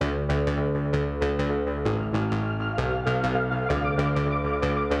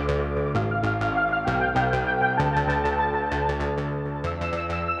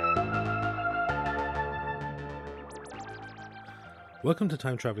Welcome to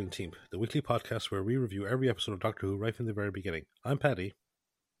Time Traveling Team, the weekly podcast where we review every episode of Doctor Who right from the very beginning. I'm Paddy.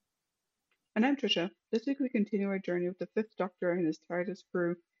 And I'm Tricia. This week we continue our journey with the Fifth Doctor and his TARDIS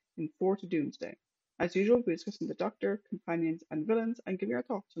crew in 4 to Doomsday. As usual, we're discussing the Doctor, companions, and villains, and giving our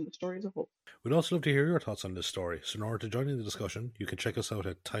thoughts on the story as a whole. We'd also love to hear your thoughts on this story, so in order to join in the discussion, you can check us out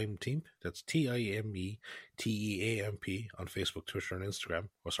at Time Team, that's TIMETEAMP, on Facebook, Twitter, and Instagram,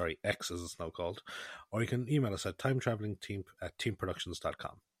 X as it's now called, or you can email us at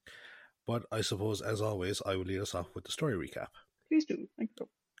timetravelingteam@teamproductions.com. But I suppose, as always, I will lead us off with the story recap. Please do. Thank you.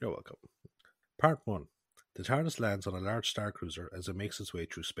 You're welcome. Part 1. The TARDIS lands on a large star cruiser as it makes its way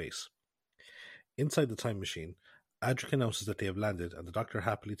through space. Inside the time machine, Adric announces that they have landed, and the Doctor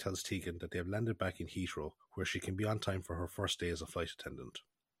happily tells Tegan that they have landed back in Heathrow, where she can be on time for her first day as a flight attendant.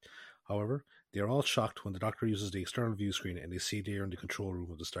 However, they are all shocked when the Doctor uses the external view screen and they see they are in the control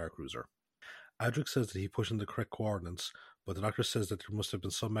room of the star cruiser. Adric says that he pushed in the correct coordinates, but the Doctor says that there must have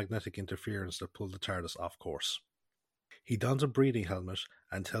been some magnetic interference that pulled the TARDIS off course. He dons a breathing helmet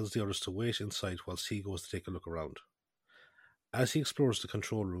and tells the others to wait inside whilst he goes to take a look around. As he explores the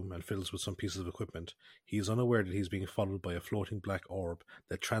control room and fiddles with some pieces of equipment, he is unaware that he is being followed by a floating black orb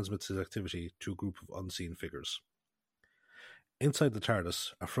that transmits his activity to a group of unseen figures. Inside the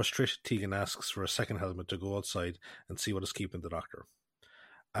TARDIS, a frustrated Tegan asks for a second helmet to go outside and see what is keeping the Doctor.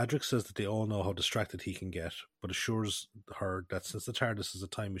 Adric says that they all know how distracted he can get, but assures her that since the TARDIS is a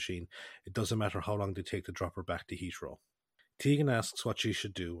time machine, it doesn't matter how long they take to drop her back to Heathrow. Tegan asks what she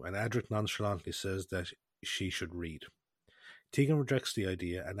should do, and Adric nonchalantly says that she should read. Tegan rejects the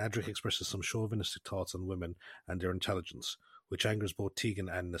idea, and Adric expresses some chauvinistic thoughts on women and their intelligence, which angers both Tegan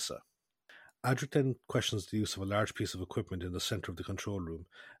and Nyssa. Adric then questions the use of a large piece of equipment in the centre of the control room,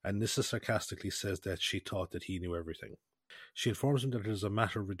 and Nyssa sarcastically says that she thought that he knew everything. She informs him that it is a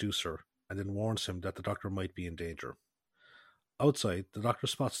matter reducer, and then warns him that the Doctor might be in danger. Outside, the Doctor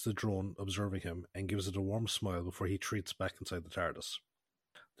spots the drone observing him and gives it a warm smile before he retreats back inside the TARDIS.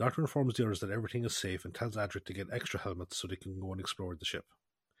 The Doctor informs the others that everything is safe and tells Adric to get extra helmets so they can go and explore the ship.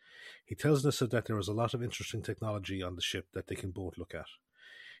 He tells Nyssa that there is a lot of interesting technology on the ship that they can both look at.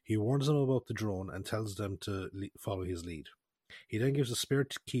 He warns them about the drone and tells them to follow his lead. He then gives a spare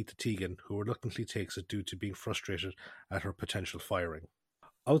key to Tegan, who reluctantly takes it due to being frustrated at her potential firing.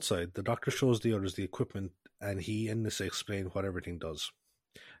 Outside, the Doctor shows the others the equipment and he and Nyssa explain what everything does.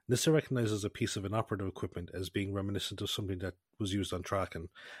 Nyssa recognizes a piece of inoperative equipment as being reminiscent of something that was used on Traken,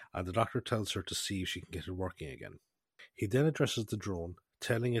 and the Doctor tells her to see if she can get it working again. He then addresses the drone,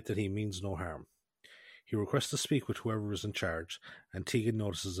 telling it that he means no harm. He requests to speak with whoever is in charge, and Tegan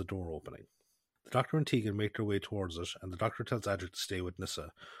notices a door opening. The Doctor and Tegan make their way towards it, and the Doctor tells Adric to stay with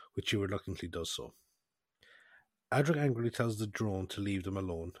Nyssa, which he reluctantly does so. Adric angrily tells the drone to leave them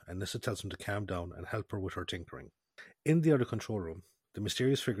alone, and Nyssa tells him to calm down and help her with her tinkering. In the other control room, the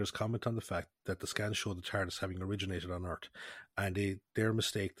mysterious figures comment on the fact that the scans show the TARDIS having originated on Earth, and they dare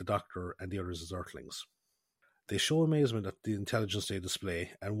mistake the Doctor and the others as Earthlings. They show amazement at the intelligence they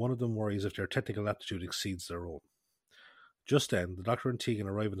display, and one of them worries if their technical aptitude exceeds their own. Just then, the Doctor and Tegan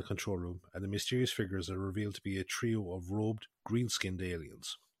arrive in the control room, and the mysterious figures are revealed to be a trio of robed, green-skinned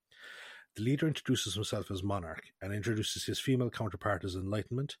aliens. The leader introduces himself as Monarch, and introduces his female counterpart as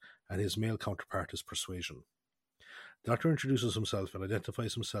Enlightenment, and his male counterpart as Persuasion. The Doctor introduces himself and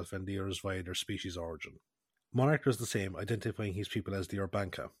identifies himself and the others via their species origin. Monarch does the same, identifying his people as the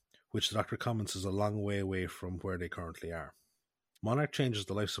Urbanka, which the Doctor comments is a long way away from where they currently are. Monarch changes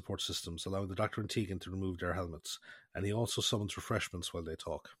the life support systems, allowing the Doctor and Tegan to remove their helmets, and he also summons refreshments while they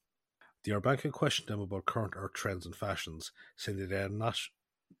talk. The Urbanka question them about current Earth trends and fashions, saying that they had not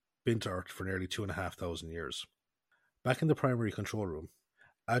been to Earth for nearly 2,500 years. Back in the primary control room,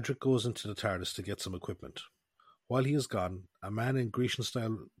 Adric goes into the TARDIS to get some equipment. While he is gone, a man in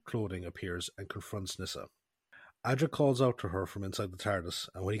Grecian-style clothing appears and confronts Nyssa. Adric calls out to her from inside the TARDIS,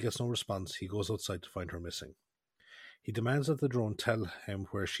 and when he gets no response, he goes outside to find her missing. He demands that the drone tell him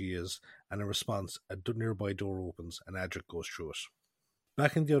where she is, and in response, a nearby door opens and Adric goes through it.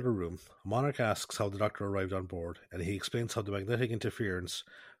 Back in the other room, Monarch asks how the Doctor arrived on board, and he explains how the magnetic interference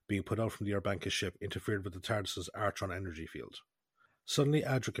being put out from the Urbanka ship interfered with the TARDIS's Artron energy field. Suddenly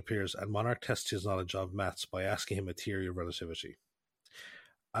Adric appears, and Monarch tests his knowledge of maths by asking him a theory of relativity.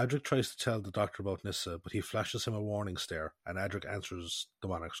 Adric tries to tell the Doctor about Nyssa, but he flashes him a warning stare, and Adric answers the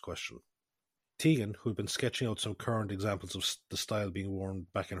Monarch's question. Tegan, who had been sketching out some current examples of the style being worn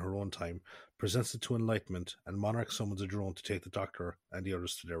back in her own time, presents it to Enlightenment, and Monarch summons a drone to take the Doctor and the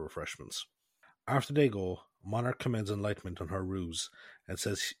others to their refreshments. After they go, Monarch commends Enlightenment on her ruse, and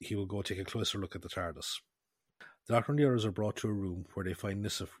says he will go take a closer look at the TARDIS. The Doctor and the others are brought to a room where they find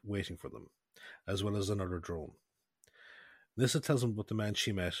Nyssa waiting for them, as well as another drone. Nissa tells him about the man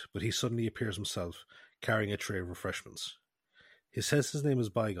she met, but he suddenly appears himself, carrying a tray of refreshments. He says his name is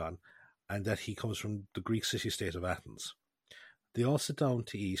Bygone, and that he comes from the Greek city-state of Athens. They all sit down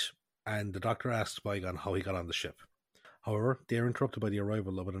to eat, and the Doctor asks Bygone how he got on the ship. However, they are interrupted by the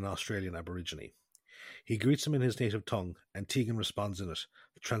arrival of an Australian Aborigine. He greets him in his native tongue, and Tegan responds in it,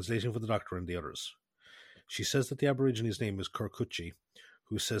 translating for the Doctor and the others. She says that the Aborigine's name is Kurkuchi,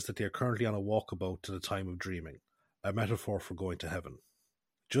 who says that they are currently on a walkabout to the time of dreaming, a metaphor for going to heaven.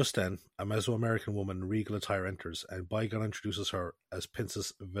 Just then, a Mesoamerican woman in regal attire enters, and Bygone introduces her as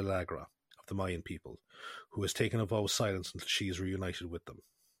Princess Villagra of the Mayan people, who has taken a vow of silence until she is reunited with them.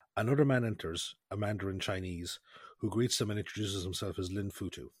 Another man enters, a Mandarin Chinese, who greets them and introduces himself as Lin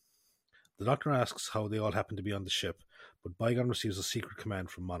Futu. The Doctor asks how they all happen to be on the ship, but Bygone receives a secret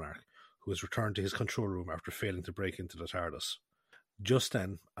command from Monarch, who has returned to his control room after failing to break into the TARDIS. Just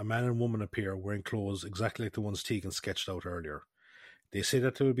then, a man and woman appear wearing clothes exactly like the ones Tegan sketched out earlier. They say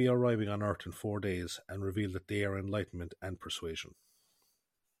that they will be arriving on Earth in 4 days and reveal that they are Enlightenment and Persuasion.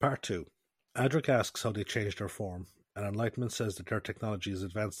 Part 2. Adric asks how they changed their form, and Enlightenment says that their technology is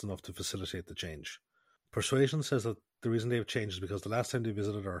advanced enough to facilitate the change. Persuasion says that the reason they have changed is because the last time they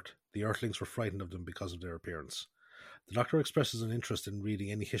visited Earth, the Earthlings were frightened of them because of their appearance. The Doctor expresses an interest in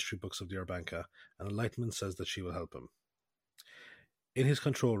reading any history books of the Urbanka, and Enlightenment says that she will help him. In his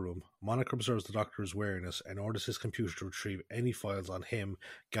control room, Monarch observes the Doctor's wariness and orders his computer to retrieve any files on him,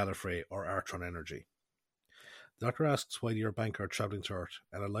 Gallifrey, or Artron Energy. The Doctor asks why the Urbanka are travelling to Earth,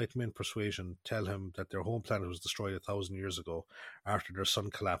 and Enlightenment and Persuasion tell him that their home planet was destroyed 1,000 years ago after their sun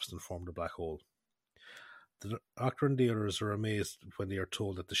collapsed and formed a black hole. The Doctor and the others are amazed when they are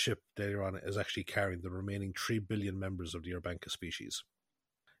told that the ship they are on is actually carrying the remaining 3 billion members of the Urbanka species.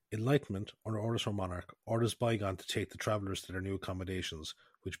 Enlightenment, under orders from Monarch, orders Bygone to take the travellers to their new accommodations,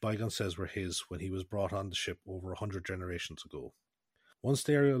 which Bygone says were his when he was brought on the ship over 100 generations ago. Once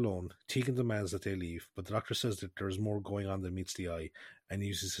they are alone, Tegan demands that they leave, but the Doctor says that there is more going on than meets the eye, and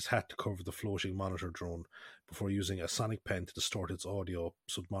uses his hat to cover the floating monitor drone before using a sonic pen to distort its audio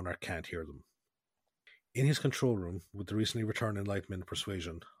so Monarch can't hear them. In his control room, with the recently returned Enlightenment and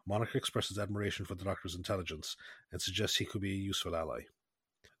Persuasion, Monarch expresses admiration for the Doctor's intelligence and suggests he could be a useful ally.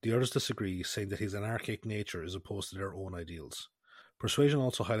 The others disagree, saying that his anarchic nature is opposed to their own ideals. Persuasion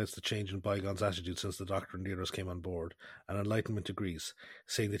also highlights the change in Bygone's attitude since the Doctor and the others came on board, and Enlightenment agrees,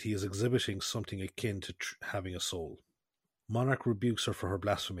 saying that he is exhibiting something akin to having a soul. Monarch rebukes her for her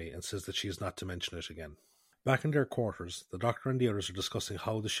blasphemy and says that she is not to mention it again. Back in their quarters, the Doctor and the others are discussing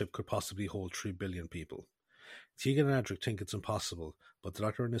how the ship could possibly hold 3 billion people. Tegan and Adric think it's impossible, but the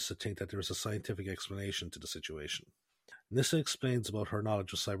Doctor and Nyssa think that there is a scientific explanation to the situation. Nyssa explains about her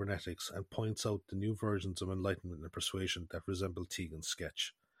knowledge of cybernetics and points out the new versions of Enlightenment and Persuasion that resemble Tegan's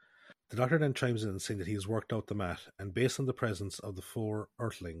sketch. The Doctor then chimes in saying that he has worked out the math, and based on the presence of the 4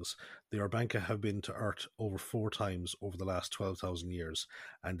 Earthlings, the Urbanka have been to Earth over 4 times over the last 12,000 years,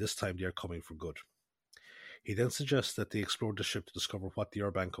 and this time they are coming for good. He then suggests that they explore the ship to discover what the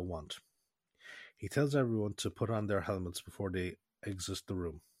Urbanka want. He tells everyone to put on their helmets before they exit the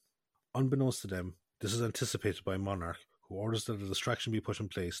room. Unbeknownst to them, this is anticipated by Monarch, who orders that a distraction be put in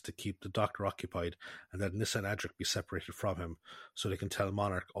place to keep the Doctor occupied and that Nyssa and Adric be separated from him so they can tell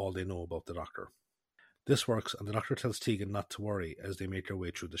Monarch all they know about the Doctor. This works, and the Doctor tells Tegan not to worry as they make their way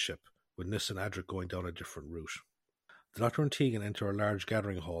through the ship, with Nyssa and Adric going down a different route. The Doctor and Tegan enter a large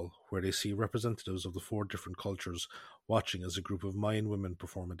gathering hall where they see representatives of the 4 different cultures watching as a group of Mayan women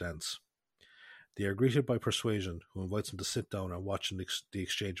perform a dance. They are greeted by Persuasion, who invites them to sit down and watch the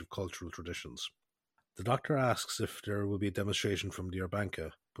exchange of cultural traditions. The Doctor asks if there will be a demonstration from the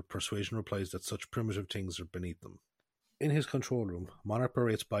Urbanka, but Persuasion replies that such primitive things are beneath them. In his control room, Monarch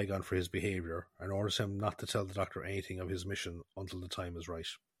berates Bygone for his behaviour and orders him not to tell the Doctor anything of his mission until the time is right.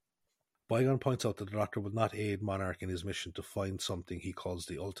 Bygone points out that the Doctor will not aid Monarch in his mission to find something he calls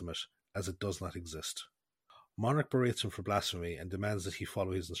the ultimate, as it does not exist. Monarch berates him for blasphemy and demands that he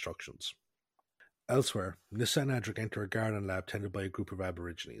follow his instructions. Elsewhere, Nyssa and Adric enter a garden lab tended by a group of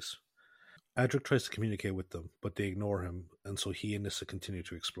Aborigines. Adric tries to communicate with them, but they ignore him, and so he and Nyssa continue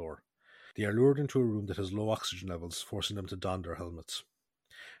to explore. They are lured into a room that has low oxygen levels, forcing them to don their helmets.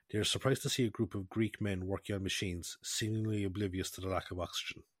 They are surprised to see a group of Greek men working on machines, seemingly oblivious to the lack of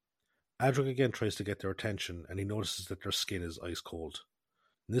oxygen. Adric again tries to get their attention, and he notices that their skin is ice cold.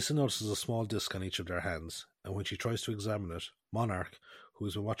 Nyssa notices a small disc on each of their hands, and when she tries to examine it, Monarch, who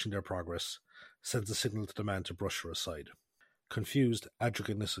has been watching their progress, sends a signal to the man to brush her aside. Confused, Adric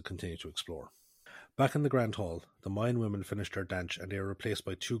and Nyssa continue to explore. Back in the Grand Hall, the Mayan women finish their dance and they are replaced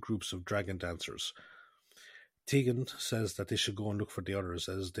by 2 groups of dragon dancers. Tegan says that they should go and look for the others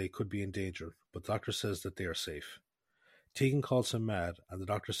as they could be in danger, but the Doctor says that they are safe. Tegan calls him mad, and the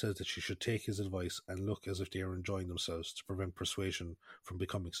doctor says that she should take his advice and look as if they are enjoying themselves to prevent persuasion from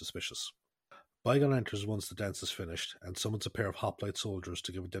becoming suspicious. Bygone enters once the dance is finished and summons a pair of hoplite soldiers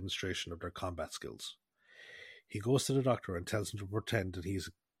to give a demonstration of their combat skills. He goes to the doctor and tells him to pretend that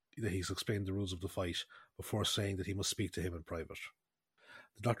he's explained the rules of the fight before saying that he must speak to him in private.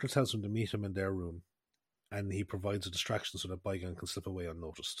 The doctor tells him to meet him in their room, and he provides a distraction so that Bygone can slip away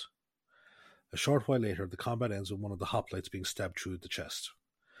unnoticed. A short while later, the combat ends with one of the hoplites being stabbed through the chest.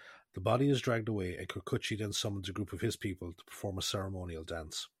 The body is dragged away, and Kikuchi then summons a group of his people to perform a ceremonial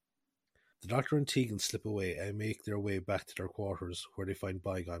dance. The doctor and Tegan slip away and make their way back to their quarters, where they find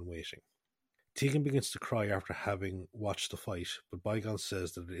Bygone waiting. Tegan begins to cry after having watched the fight, but Bygone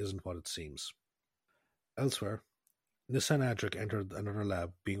says that it isn't what it seems. Elsewhere, Nissa and Adric enter another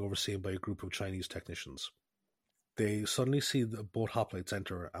lab, being overseen by a group of Chinese technicians. They suddenly see both hoplites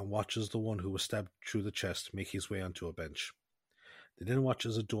enter and watch as the one who was stabbed through the chest make his way onto a bench. They then watch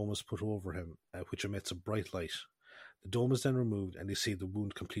as a dome is put over him, which emits a bright light. The dome is then removed and they see the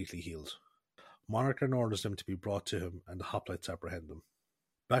wound completely healed. Monarch then orders them to be brought to him, and the hoplites apprehend them.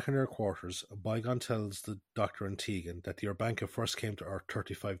 Back in their quarters, Bygone tells the doctor and Tegan that the Urbanka first came to Earth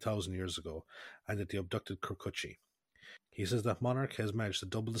 35,000 years ago, and that they abducted Kikuchi. He says that Monarch has managed to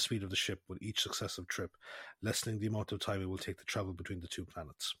double the speed of the ship with each successive trip, lessening the amount of time it will take to travel between the two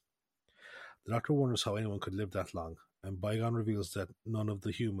planets. The doctor wonders how anyone could live that long, and Bygone reveals that none of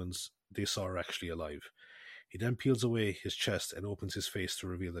the humans they saw are actually alive. He then peels away his chest and opens his face to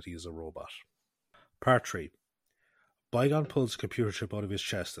reveal that he is a robot. Part 3. Bygone pulls a computer chip out of his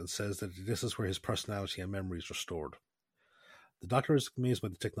chest and says that this is where his personality and memories are stored. The doctor is amazed by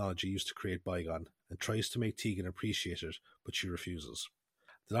the technology used to create Bygone and tries to make Tegan appreciate it, but she refuses.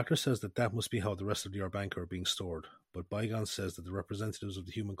 The doctor says that must be how the rest of the Urbanka are being stored, but Bygone says that the representatives of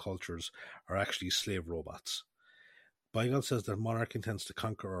the human cultures are actually slave robots. Bygone says that Monarch intends to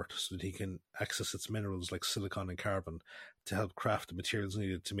conquer Earth so that he can access its minerals like silicon and carbon to help craft the materials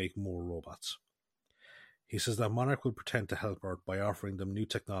needed to make more robots. He says that Monarch will pretend to help Earth by offering them new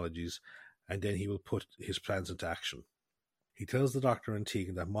technologies, and then he will put his plans into action. He tells the doctor and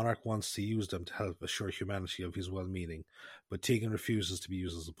Tegan that Monarch wants to use them to help assure humanity of his well-meaning, but Tegan refuses to be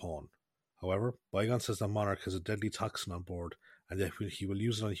used as a pawn. However, Bygone says that Monarch has a deadly toxin on board, and that he will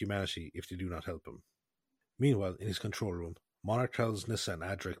use it on humanity if they do not help him. Meanwhile, in his control room, Monarch tells Nissa and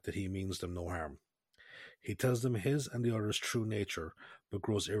Adric that he means them no harm. He tells them his and the others' true nature, but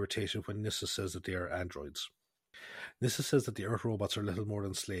grows irritated when Nissa says that they are androids. Nissa says that the Earth robots are little more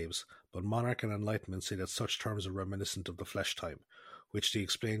than slaves, but Monarch and Enlightenment say that such terms are reminiscent of the flesh time, which they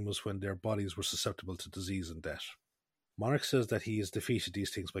explain was when their bodies were susceptible to disease and death. Monarch says that he has defeated these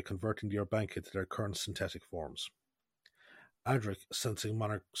things by converting the Urbanka to their current synthetic forms. Adric, sensing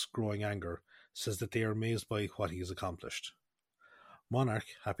Monarch's growing anger, says that they are amazed by what he has accomplished. Monarch,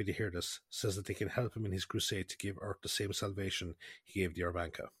 happy to hear this, says that they can help him in his crusade to give Earth the same salvation he gave the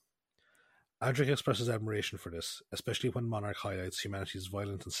Urbanka. Adric expresses admiration for this, especially when Monarch highlights humanity's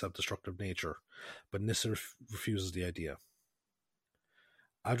violent and self-destructive nature, but Nissa refuses the idea.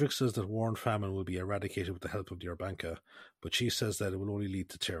 Adric says that war and famine will be eradicated with the help of the Urbanka, but she says that it will only lead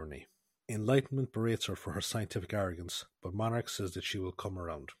to tyranny. Enlightenment berates her for her scientific arrogance, but Monarch says that she will come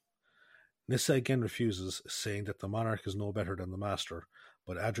around. Nissa again refuses, saying that the Monarch is no better than the Master,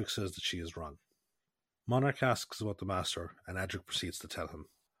 but Adric says that she is wrong. Monarch asks about the Master, and Adric proceeds to tell him.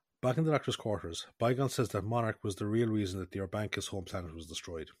 Back in the Doctor's quarters, Bygone says that Monarch was the real reason that the Urbanka's home planet was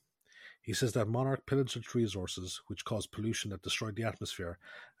destroyed. He says that Monarch pillaged its resources, which caused pollution that destroyed the atmosphere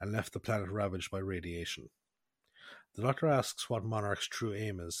and left the planet ravaged by radiation. The Doctor asks what Monarch's true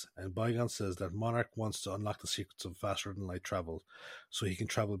aim is, and Bygone says that Monarch wants to unlock the secrets of faster-than-light travel, so he can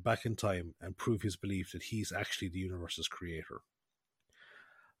travel back in time and prove his belief that he's actually the universe's creator.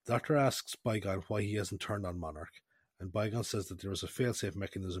 The Doctor asks Bygone why he hasn't turned on Monarch, and Bygone says that there is a failsafe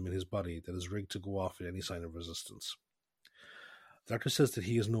mechanism in his body that is rigged to go off at any sign of resistance. The Doctor says that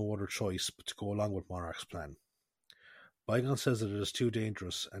he has no other choice but to go along with Monarch's plan. Bygone says that it is too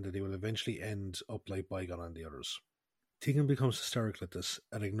dangerous and that they will eventually end up like Bygone and the others. Tegan becomes hysterical at this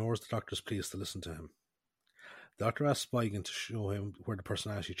and ignores the Doctor's pleas to listen to him. The Doctor asks Bygone to show him where the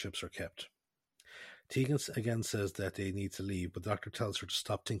personality chips are kept. Tegan again says that they need to leave, but the Doctor tells her to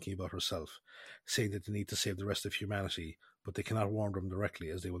stop thinking about herself, saying that they need to save the rest of humanity, but they cannot warn them directly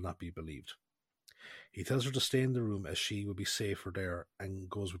as they will not be believed. He tells her to stay in the room as she will be safer there and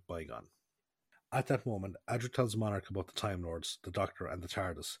goes with Bygone. At that moment, Adric tells Monarch about the Time Lords, the Doctor, and the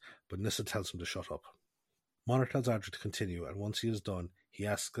TARDIS, but Nissa tells him to shut up. Monarch tells Adric to continue, and once he is done, he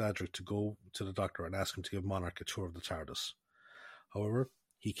asks Adric to go to the Doctor and ask him to give Monarch a tour of the TARDIS. However,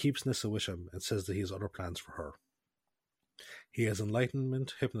 he keeps Nissa with him and says that he has other plans for her. He has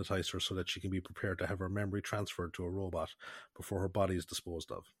enlightenment hypnotized her so that she can be prepared to have her memory transferred to a robot before her body is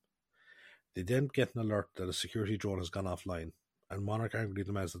disposed of. They then get an alert that a security drone has gone offline, and Monarch angrily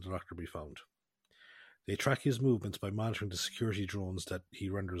demands that the Doctor be found. They track his movements by monitoring the security drones that he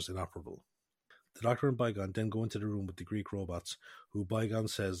renders inoperable. The Doctor and Bygone then go into the room with the Greek robots, who Bygone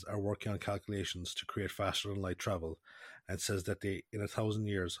says are working on calculations to create faster-than-light travel, and says that in 1,000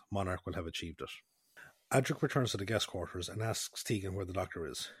 years, Monarch will have achieved it. Adric returns to the guest quarters and asks Tegan where the Doctor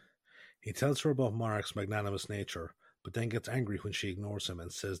is. He tells her about Monarch's magnanimous nature, but then gets angry when she ignores him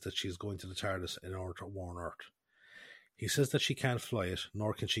and says that she is going to the TARDIS in order to warn Earth. He says that she can't fly it,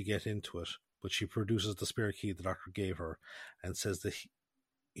 nor can she get into it, but she produces the spare key the Doctor gave her and says that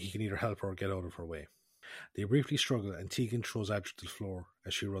he can either help her or get out of her way. They briefly struggle, and Tegan throws Adric to the floor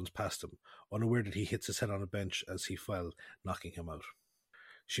as she runs past him, unaware that he hits his head on a bench as he fell, knocking him out.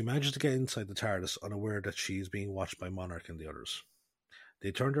 She manages to get inside the TARDIS, unaware that she is being watched by Monarch and the others.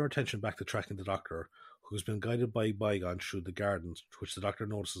 They turn their attention back to tracking the Doctor, who's been guided by Bygone through the gardens, which the Doctor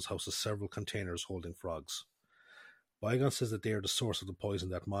notices houses several containers holding frogs. Bygone says that they are the source of the poison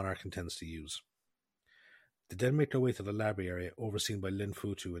that Monarch intends to use. They then make their way to the lab area, overseen by Lin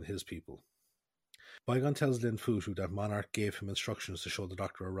Futu and his people. Bygone tells Lin Futu that Monarch gave him instructions to show the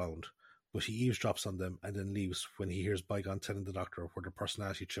Doctor around, but he eavesdrops on them and then leaves when he hears Bygone telling the Doctor where the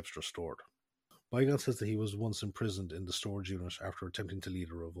personality chips are stored. Bygone says that he was once imprisoned in the storage unit after attempting to lead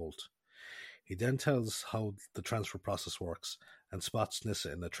a revolt. He then tells how the transfer process works and spots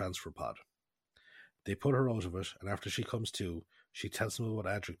Nyssa in the transfer pod. They put her out of it, and after she comes to, she tells him about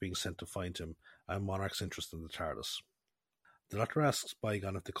Adric being sent to find him and Monarch's interest in the TARDIS. The Doctor asks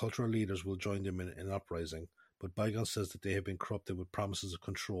Bygone if the cultural leaders will join them in an uprising, but Bygone says that they have been corrupted with promises of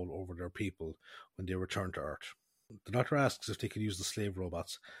control over their people when they return to Earth. The Doctor asks if they could use the slave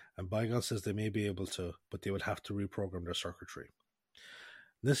robots, and Bygone says they may be able to, but they would have to reprogram their circuitry.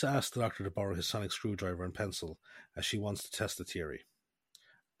 Nyssa asks the Doctor to borrow his sonic screwdriver and pencil, as she wants to test the theory.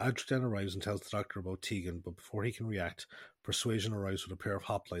 Adric then arrives and tells the Doctor about Tegan, but before he can react, Persuasion arrives with a pair of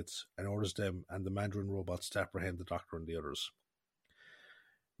hoplites and orders them and the Mandarin robots to apprehend the Doctor and the others.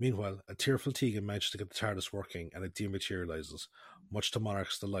 Meanwhile, a tearful Tegan manages to get the TARDIS working and it dematerializes, much to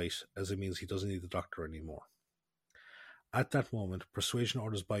Monarch's delight, as it means he doesn't need the Doctor anymore. At that moment, Persuasion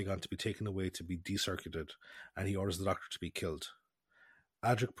orders Bygone to be taken away to be decircuited, and he orders the Doctor to be killed.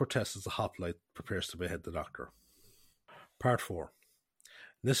 Adric protests as the hoplite prepares to behead the Doctor. Part 4.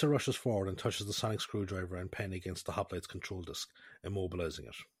 Nyssa rushes forward and touches the sonic screwdriver and pen against the hoplite's control disk, immobilizing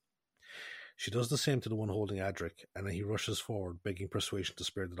it. She does the same to the one holding Adric, and then he rushes forward, begging Persuasion to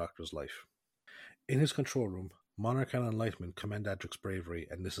spare the Doctor's life. In his control room, Monarch and Enlightenment commend Adric's bravery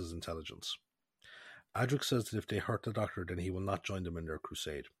and Nyssa's intelligence. Adric says that if they hurt the Doctor, then he will not join them in their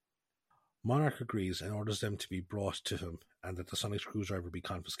crusade. Monarch agrees and orders them to be brought to him and that the sonic screwdriver be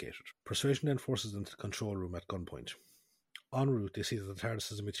confiscated. Persuasion then forces them to the control room at gunpoint. En route, they see that the TARDIS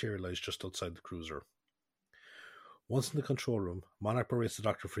has materialized just outside the cruiser. Once in the control room, Monarch berates the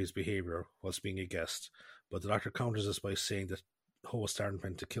Doctor for his behaviour whilst being a guest, but the Doctor counters this by saying that hosts aren't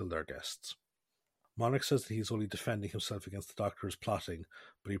meant to kill their guests. Monarch says that he is only defending himself against the Doctor's plotting,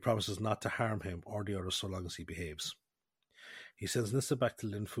 but he promises not to harm him or the others so long as he behaves. He sends Nyssa back to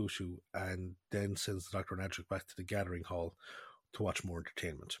Lin Futu and then sends the Doctor and Adric back to the gathering hall to watch more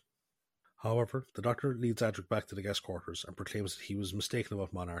entertainment. However, the Doctor leads Adric back to the guest quarters and proclaims that he was mistaken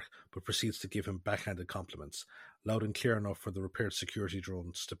about Monarch, but proceeds to give him backhanded compliments, loud and clear enough for the repaired security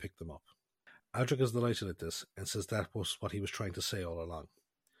drones to pick them up. Adric is delighted at this and says that was what he was trying to say all along.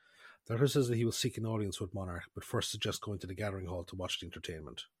 The Doctor says that he will seek an audience with Monarch, but first suggests going to the gathering hall to watch the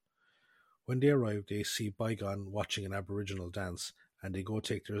entertainment. When they arrive, they see Bygone watching an Aboriginal dance, and they go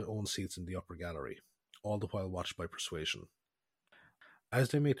take their own seats in the upper gallery, all the while watched by Persuasion. As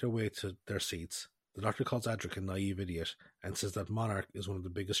they make their way to their seats, the Doctor calls Adric a naive idiot and says that Monarch is one of the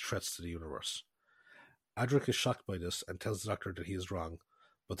biggest threats to the universe. Adric is shocked by this and tells the Doctor that he is wrong,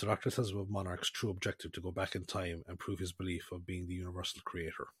 but the Doctor tells him of Monarch's true objective to go back in time and prove his belief of being the universal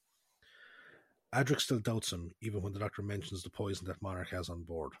creator. Adric still doubts him, even when the Doctor mentions the poison that Monarch has on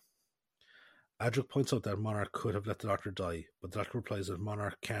board. Adric points out that Monarch could have let the Doctor die, but the Doctor replies that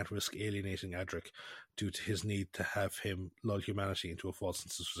Monarch can't risk alienating Adric due to his need to have him lull humanity into a false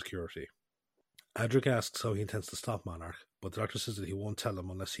sense of security. Adric asks how he intends to stop Monarch, but the Doctor says that he won't tell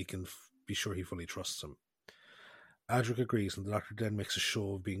him unless he can be sure he fully trusts him. Adric agrees, and the Doctor then makes a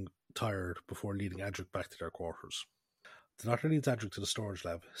show of being tired before leading Adric back to their quarters. The Doctor leads Adric to the storage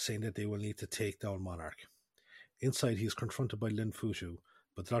lab, saying that they will need to take down Monarch. Inside, he is confronted by Lin Futu,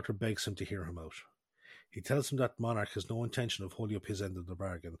 but the Doctor begs him to hear him out. He tells him that Monarch has no intention of holding up his end of the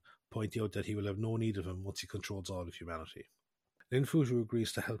bargain, pointing out that he will have no need of him once he controls all of humanity. Lin Fuju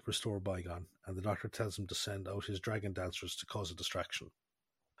agrees to help restore Bygone, and the Doctor tells him to send out his dragon dancers to cause a distraction.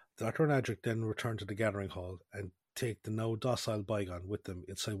 The Doctor and Adric then return to the gathering hall and take the now docile Bygone with them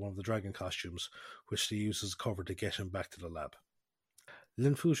inside one of the dragon costumes, which they use as cover to get him back to the lab.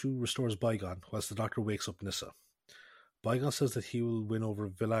 Lin Fuju restores Bygone, whilst the Doctor wakes up Nissa. Bygone says that he will win over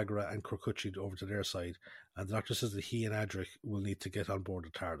Villagra and Korkuchi over to their side, and the Doctor says that he and Adric will need to get on board the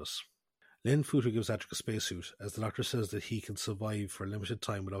TARDIS. Lin Fuju gives Adric a spacesuit, as the Doctor says that he can survive for a limited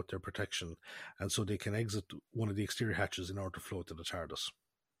time without their protection, and so they can exit one of the exterior hatches in order to float to the TARDIS.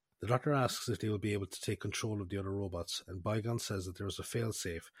 The Doctor asks if they will be able to take control of the other robots, and Bygone says that there is a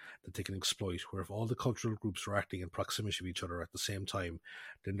failsafe that they can exploit, where if all the cultural groups are acting in proximity of each other at the same time,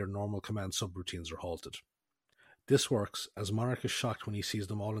 then their normal command subroutines are halted. This works, as Monarch is shocked when he sees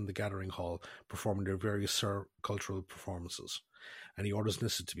them all in the gathering hall performing their various cultural performances, and he orders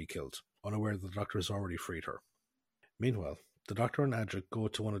Nissa to be killed, unaware that the Doctor has already freed her. Meanwhile, the Doctor and Adric go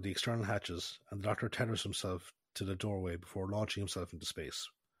to one of the external hatches, and the Doctor tethers himself to the doorway before launching himself into space.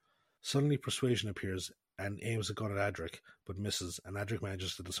 Suddenly Persuasion appears and aims a gun at Adric, but misses, and Adric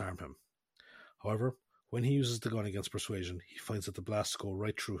manages to disarm him. However, when he uses the gun against Persuasion, he finds that the blasts go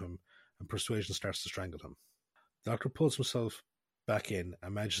right through him, and Persuasion starts to strangle him. The Doctor pulls himself back in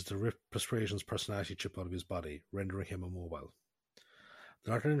and manages to rip Persuasion's personality chip out of his body, rendering him immobile.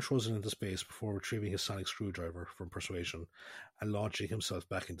 The Doctor then throws it into space before retrieving his sonic screwdriver from Persuasion and launching himself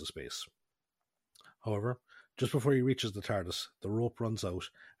back into space. However, just before he reaches the TARDIS, the rope runs out,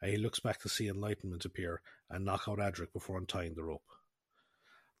 and he looks back to see Enlightenment appear and knock out Adric before untying the rope.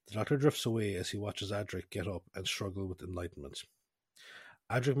 The Doctor drifts away as he watches Adric get up and struggle with Enlightenment.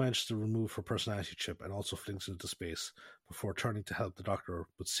 Adric manages to remove her personality chip and also flings it into space before turning to help the Doctor,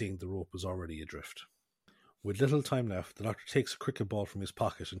 but seeing the rope is already adrift. With little time left, the Doctor takes a cricket ball from his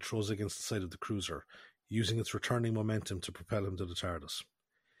pocket and throws it against the side of the cruiser, using its returning momentum to propel him to the TARDIS.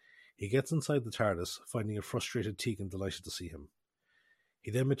 He gets inside the TARDIS, finding a frustrated Tegan delighted to see him.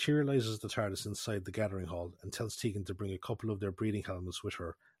 He then materializes the TARDIS inside the gathering hall and tells Tegan to bring a couple of their breathing helmets with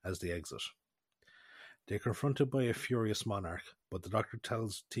her as they exit. They are confronted by a furious Monarch, but the Doctor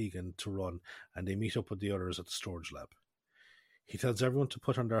tells Tegan to run, and they meet up with the others at the storage lab. He tells everyone to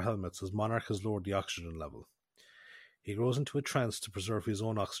put on their helmets as Monarch has lowered the oxygen level. He goes into a trance to preserve his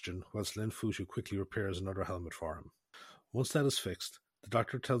own oxygen, whilst Lin Fuju quickly repairs another helmet for him. Once that is fixed, the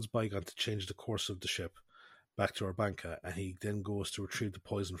Doctor tells Bygone to change the course of the ship back to Urbanka, and he then goes to retrieve the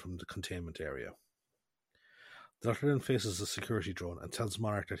poison from the containment area. The Doctor then faces the security drone and tells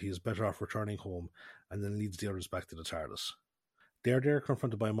Monarch that he is better off returning home, and then leads the others back to the TARDIS. They are there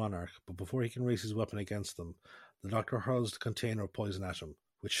confronted by Monarch, but before he can raise his weapon against them, the Doctor hurls the container of poison at him,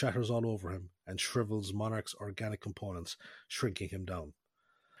 which shatters all over him and shrivels Monarch's organic components, shrinking him down.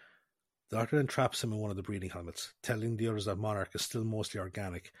 The Doctor then traps him in one of the breathing helmets, telling the others that Monarch is still mostly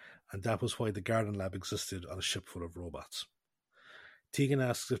organic, and that was why the Garden Lab existed on a ship full of robots. Tegan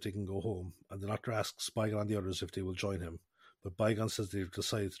asks if they can go home, and the Doctor asks Bygone and the others if they will join him, but Bygone says they've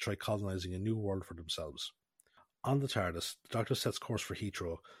decided to try colonizing a new world for themselves. On the TARDIS, the Doctor sets course for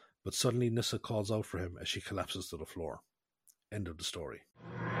Heathrow, but suddenly Nissa calls out for him as she collapses to the floor. End of the story.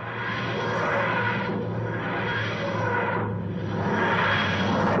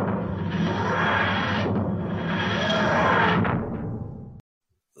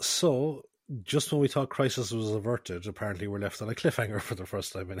 So, just when we thought crisis was averted, apparently we're left on a cliffhanger for the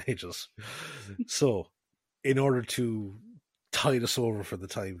first time in ages. So, in order to tide us over for the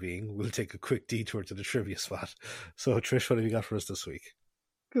time being, we'll take a quick detour to the trivia spot. So, Trish, what have you got for us this week?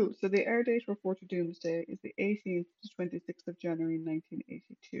 Cool. So the air date for Doomsday is the 18th to 26th of January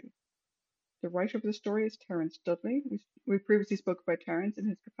 1982. The writer of the story is Terence Dudley. We previously spoke about Terence in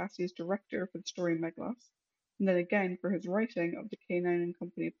his capacity as director for the story Meglos, and then again for his writing of the K9 and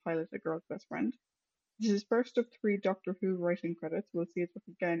Company pilot A Girl's Best Friend. This is his first of 3 Doctor Who writing credits. We'll see his work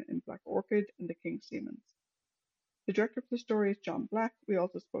again in Black Orchid and The King's Demons. The director for the story is John Black. We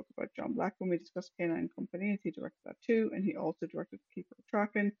also spoke about John Black when we discussed K9 and Company, as he directed that too, and he also directed Keeper of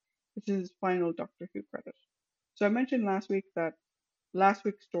Traken. This is his final Doctor Who credit. So I mentioned last week that last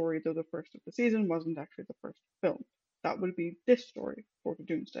week's story, though the first of the season, wasn't actually the first film. That will be this story, for the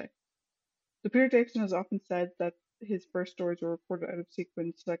Doomsday. So Peter Davison has often said that his first stories were recorded out of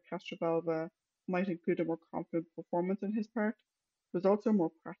sequence, that Castrovalva might include a more confident performance on his part. There's also a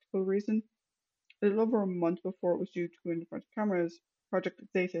more practical reason. A little over a month before it was due to go in front of cameras, Project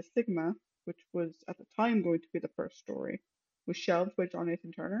Zeta Sigma, which was at the time going to be the first story, was shelved by John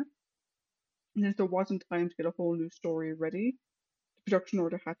Nathan Turner. And since there wasn't time to get a whole new story ready, the production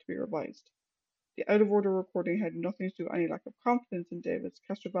order had to be revised. The out of order recording had nothing to do with any lack of confidence in Davis.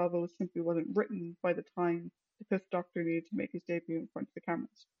 Castrovalvo simply wasn't written by the time the Fifth Doctor needed to make his debut in front of the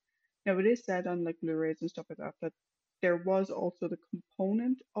cameras. Now, it is said on like Blu-rays and stuff like that that there was also the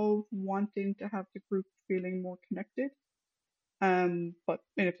component of wanting to have the group feeling more connected. But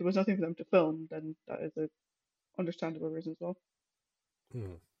if there was nothing for them to film, then that is a understandable reason as well.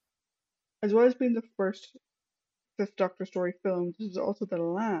 Mm. As well as being the first Fifth Doctor story filmed, this is also the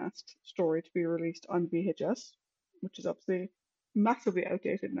last story to be released on VHS, which is obviously massively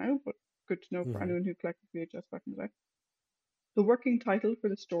outdated now, but good to know for Mm-hmm. anyone who collected VHS back in the day. The working title for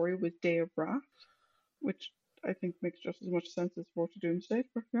the story was Day of Wrath, which I think makes just as much sense as Four to Doomsday, to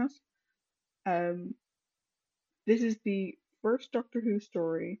be honest. Um, this is the first Doctor Who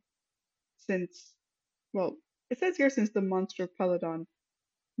story since, well, it says here since the Monster of Peladon,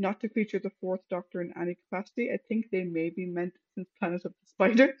 not to feature the Fourth Doctor in any capacity. I think they may be meant since Planet of the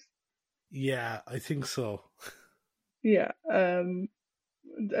Spiders. Yeah, I think so. Yeah,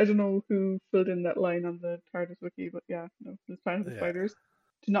 I don't know who filled in that line on the TARDIS wiki, but yeah, no, since Planet of the Yeah. Spiders,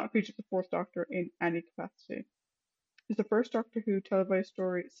 to not feature the Fourth Doctor in any capacity. It's the first Doctor Who televised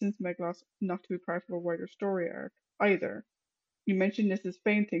story since Meglos not to be part of a wider story arc either. You mentioned this as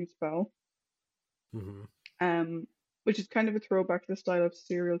fainting spell, Mm-hmm. um, which is kind of a throwback to the style of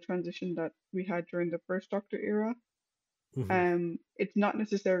serial transition that we had during the first Doctor era. Mm-hmm. It's not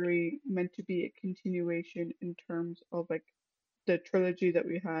necessarily meant to be a continuation in terms of like the trilogy that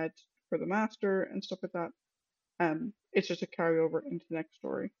we had for the Master and stuff like that. It's just a carryover into the next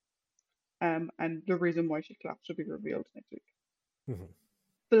story. And the reason why she collapsed will be revealed next week. Mm-hmm.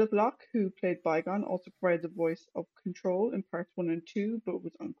 Philip Locke, who played Bygone, also provided the voice of Control in parts 1 and 2, but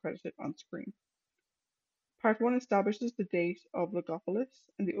was uncredited on screen. Part 1 establishes the date of Logopolis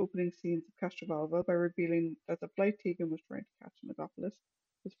and the opening scenes of Castrovalva by revealing that the flight Tegan was trying to catch in Logopolis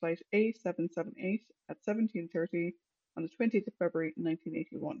was flight A778 at 17:30 on the 20th of February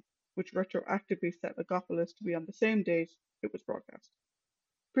 1981, which retroactively set Logopolis to be on the same date it was broadcast.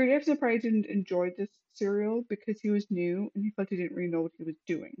 Peter Davison probably didn't enjoy this serial because he was new and he felt he didn't really know what he was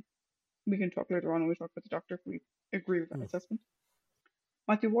doing. We can talk later on when we talk about the Doctor if we agree with that assessment.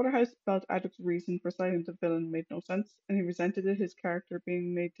 Matthew Waterhouse felt Adam's reason for citing the villain made no sense, and he resented it, his character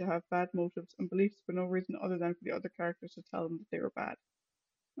being made to have bad motives and beliefs for no reason other than for the other characters to tell them that they were bad.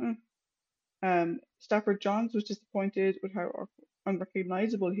 Stafford Johns was disappointed with how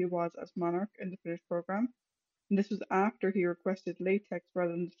unrecognizable he was as Monarch in the finished program, and this was after he requested latex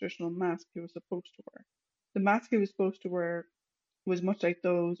rather than the traditional mask he was supposed to wear. The mask he was supposed to wear was much like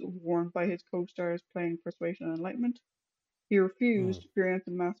those worn by his co-stars playing Persuasion and Enlightenment. He Mm-hmm. refused, fearing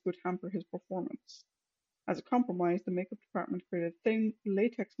the mask would hamper his performance. As a compromise, the makeup department created a thin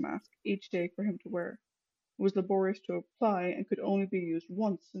latex mask each day for him to wear. It was laborious to apply and could only be used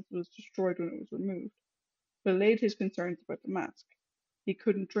once since it was destroyed when it was removed, but allayed his concerns about the mask. He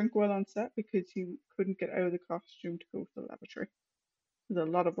couldn't drink while on set because he couldn't get out of the costume to go to the lavatory. It was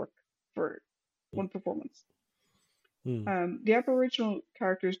a lot of work for one performance. Mm-hmm. The Aboriginal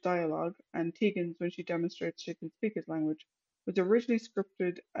character's dialogue, and Tegan's when she demonstrates she can speak his language, was originally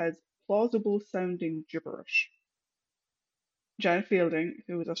scripted as plausible sounding gibberish. Janet Fielding,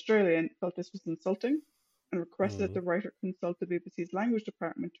 who was Australian, felt this was insulting and requested that Mm-hmm. the writer consult the BBC's language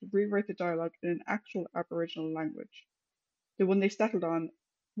department to rewrite the dialogue in an actual Aboriginal language. The one they settled on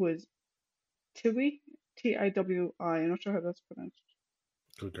was Tiwi, Tiwi. I'm not sure how that's pronounced.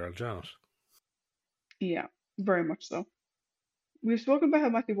 Good girl, Janet. Yeah, very much so. We've spoken about how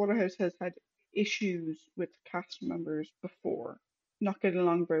Matthew Waterhouse has had issues with cast members before, not getting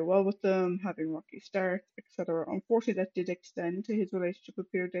along very well with them, having rocky starts, etc. Unfortunately, that did extend to his relationship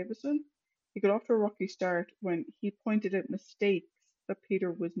with Peter Davison. He got off to a rocky start when he pointed out mistakes that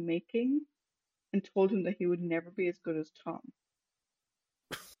Peter was making and told him that he would never be as good as Tom.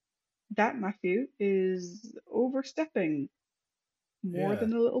 That, Matthew, is overstepping more Yeah.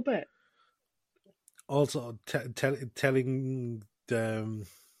 than a little bit. Also,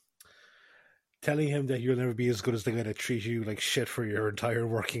 telling him that you'll never be as good as the guy that treats you like shit for your entire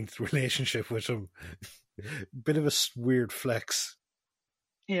working relationship with him. Bit of a weird flex.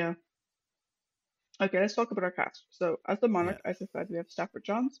 Yeah. Okay, let's talk about our cast. So, as the Yeah. Monarch, as I said, we have Stafford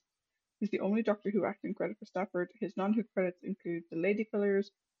Johns. He's the only Doctor Who acting credit for Stafford. His non-Who credits include The Lady Killers,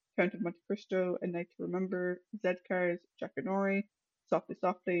 Count of Monte Cristo, A Night to Remember, Z-Cars, Jackanory, Softly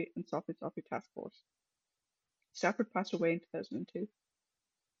Softly, and Softly Softly Task Force. Stafford passed away in 2002.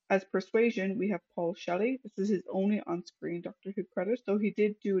 As Persuasion, we have Paul Shelley. This is his only on-screen Doctor Who credit, though he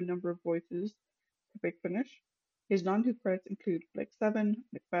did do a number of voices for Big Finish. His non-Who credits include Blake Seven,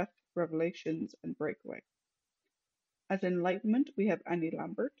 Macbeth, Revelations, and Breakaway. As Enlightenment, we have Annie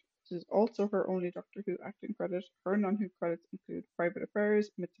Lambert. This is also her only Doctor Who acting credit. Her non-Who credits include Private Affairs,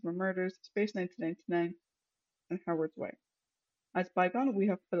 Midsummer Murders, Space 1999, and Howard's Way. As Bygone, we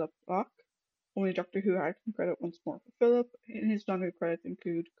have Philip Locke, only Doctor Who acting credit once more for Philip. In his non-Who credits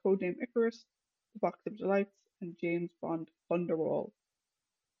include Codename Icarus, The Box of Delights, and James Bond Thunderwall.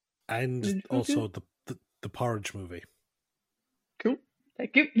 And Lynn also Futu, the Porridge movie. cool,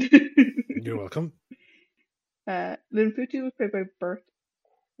 thank you. You're welcome. Lynn Futu was played by Bert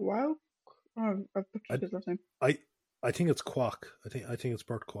Wow. Oh, I've butchered I, his last name. I think it's Quack. I think it's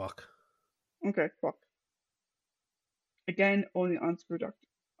Bert Quack. Okay, fuck. Again, only on-screen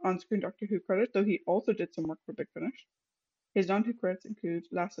Doctor Who credit, though he also did some work for Big Finish. His non-Who credits include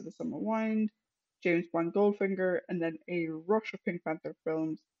Last of the Summer Wind, James Bond Goldfinger, and then a rush of Pink Panther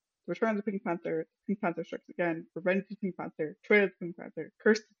films: The Return of the Pink Panther Strikes Again, Revenge of the Pink Panther, Trail of the Pink Panther,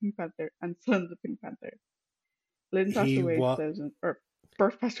 Curse of the Pink Panther, and Son of the Pink Panther. Lynn passed He away in was 2000, or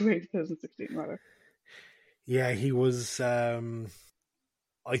Bert passed away in 2016, rather. Yeah, he was.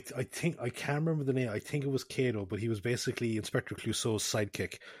 I think I can't remember the name. I think it was Kato, but he was basically Inspector Clouseau's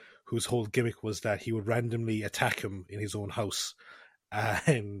sidekick, whose whole gimmick was that he would randomly attack him in his own house,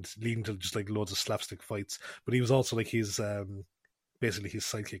 and leading to just like loads of slapstick fights. But he was also like his basically his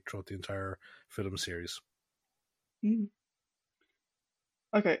sidekick throughout the entire film series. Mm.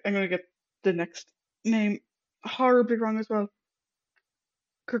 Okay, I'm gonna get the next name horribly wrong as well.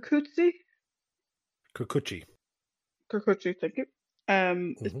 Kirkutsi? Kikuchi. Kirkutsi, thank you.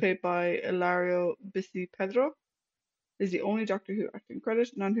 Is played by Ilario Bisi Pedro. Is the only Doctor Who acting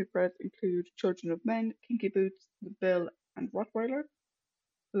credit. Non-Who credits include Children of Men, Kinky Boots, The Bill, and Rottweiler.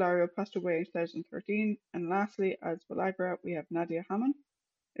 Ilario passed away in 2013. And lastly, as Villagra, we have Nadia Hammond.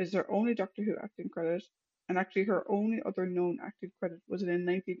 It is her only Doctor Who acting credit, and actually her only other known acting credit was in a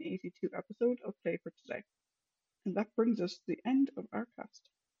 1982 episode of Play for Today. And that brings us to the end of our cast.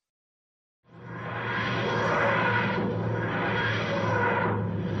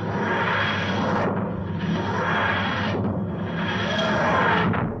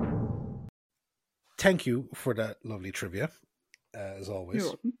 Thank you for that lovely trivia, as always. You're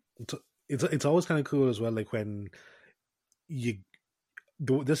welcome. It's always kind of cool as well, like when you.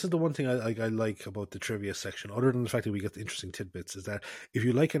 This is the one thing I like about the trivia section, other than the fact that we get the interesting tidbits, is that if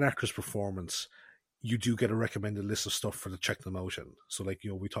you like an actor's performance, you do get a recommended list of stuff for to check them out in. So, like,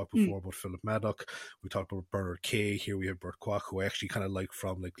 we talked before about Philip Maddock, we talked about Bernard Kay. Here we have Bert Kwok, who I actually kind of like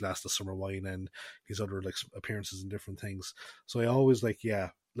from like Last of Summer Wine and his other like appearances in different things. So I always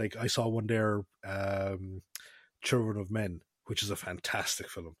like I saw one there, Children of Men, which is a fantastic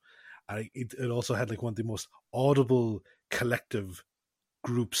film, and it also had like one of the most audible collective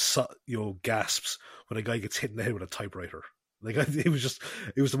group gasps when a guy gets hit in the head with a typewriter. Like it was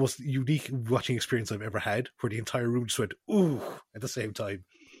the most unique watching experience I've ever had, where the entire room just went ooh at the same time.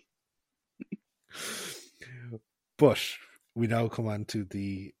 But we now come on to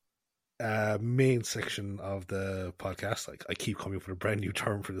the main section of the podcast. Like I keep coming up with a brand new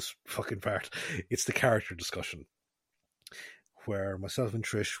term for this fucking part. It's the character discussion, where myself and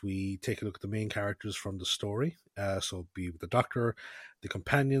Trish, we take a look at the main characters from the story. So be the Doctor, the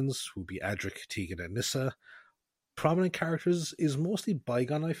companions, who would be Adric, Tegan, and Nyssa. Prominent characters is mostly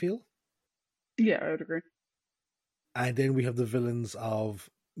Bygone, I feel. Yeah, I would agree. And then we have the villains of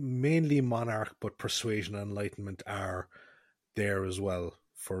mainly Monarch, but Persuasion and Enlightenment are there as well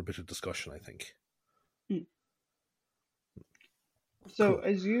for a bit of discussion, I think. So, Cool.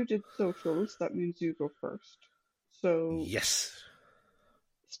 as you did socials, that means you go first. So, yes.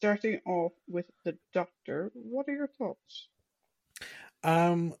 Starting off with the Doctor, what are your thoughts?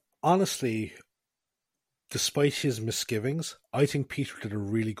 Honestly, despite his misgivings, I think Peter did a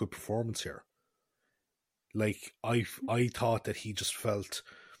really good performance here. Like I thought that he just felt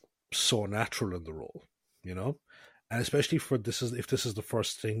so natural in the role, and especially if this is the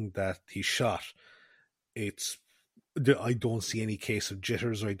first thing that he shot, I don't see any case of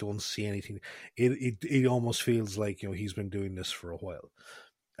jitters, or I don't see anything. It almost feels like he's been doing this for a while.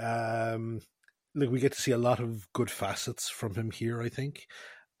 Like we get to see a lot of good facets from him here. I think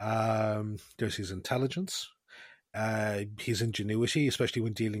there's his intelligence, his ingenuity, especially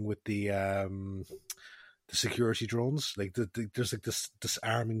when dealing with the security drones. Like there's like this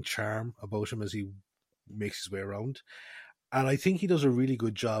disarming charm about him as he makes his way around, and I think he does a really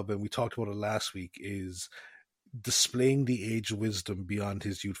good job. And we talked about it last week, is displaying the age wisdom beyond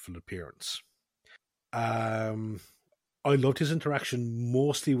his youthful appearance. I loved his interaction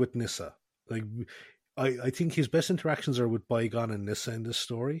mostly with Nyssa. Like I think his best interactions are with Bygone and Nyssa in this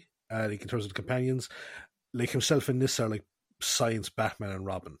story. Like in terms of the companions, like himself and Nyssa are like science Batman and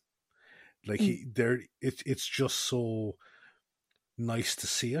Robin. Like it's just so nice to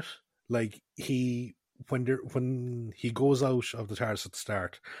see it. Like when he goes out of the TARDIS at the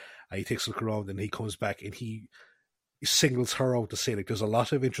start, he takes a look around and he comes back and he singles her out to say, like, there's a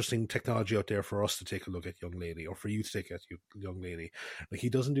lot of interesting technology out there for us to take a look at, young lady, or for you to take at, you young lady. Like, he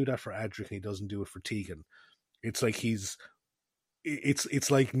doesn't do that for Adric, and he doesn't do it for Tegan. It's like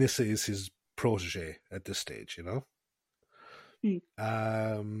it's like Nissa is his protege at this stage, you know.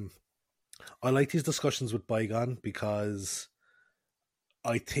 Mm. I like these discussions with Bygone because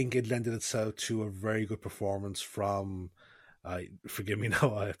I think it lended itself to a very good performance from. Forgive me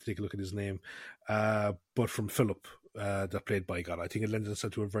now, I have to take a look at his name, but from Philip, that played Bygone. I think it lended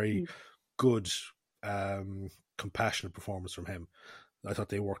itself to a very Mm. good, compassionate performance from him. I thought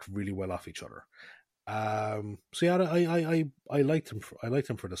they worked really well off each other. So yeah, I liked him. I liked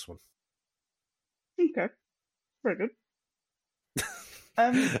him for this one. Okay, very good.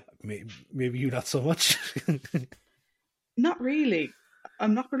 Um, Maybe you not so much. Not really.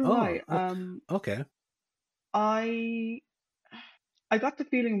 I'm not gonna Oh, lie. okay. I I got the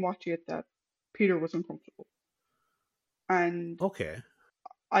feeling watching it that Peter was uncomfortable, and Okay.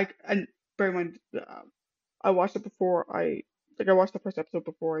 and bear in mind, I watched it before I watched the first episode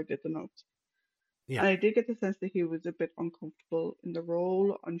before I did the notes, Yeah. and I did get the sense that he was a bit uncomfortable in the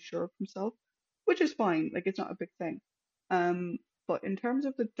role, unsure of himself, which is fine. Like, it's not a big thing. Um, but in terms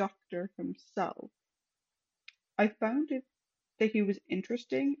of the Doctor himself, I found it that he was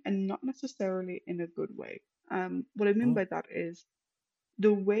interesting and not necessarily in a good way. What I mean Oh. by that is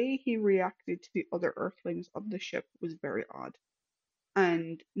the way he reacted to the other Earthlings of the ship was very odd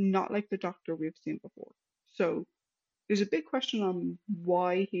and not like the Doctor we've seen before. So there's a big question on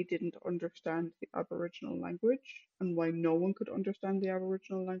why he didn't understand the Aboriginal language and why no one could understand the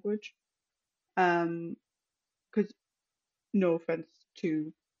Aboriginal language. Because no offense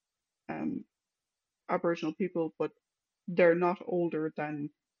to um, Aboriginal people, but they're not older than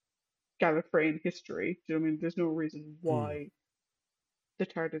Gallifreyan history. Do you know what I mean? There's no reason Mm. why the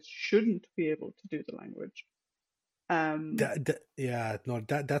TARDIS shouldn't be able to do the language. Um, Yeah, no,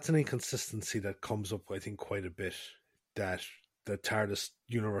 that's an inconsistency that comes up, I think, quite a bit. That the TARDIS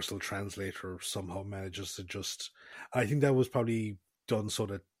Universal Translator somehow manages to just. I think that was probably done so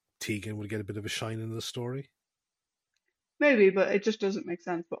that Tegan would get a bit of a shine in the story. Maybe, but it just doesn't make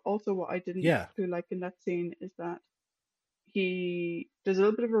sense. But also, what I didn't Yeah. particularly like in that scene is that he there's a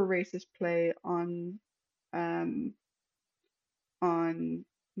little bit of a racist play um on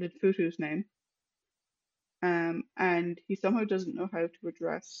Lidfutu's name, and he somehow doesn't know how to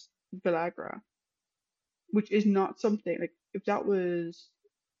address Villagra, which is not something like if that was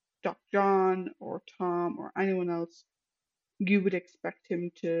Doc John or Tom or anyone else, you would expect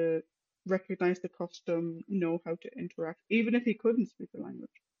him to recognize the custom, know how to interact, even if he couldn't speak the language,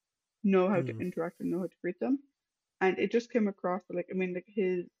 know how to Mm. interact and know how to greet them. And it just came across like I mean like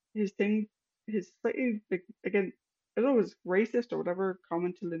his thing his slightly like again I don't know if it was racist or whatever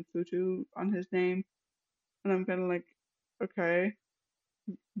comment to Linfutu on his name, and I'm kind of like, okay,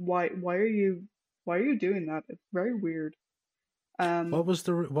 why are you doing that? It's very weird. Um, What was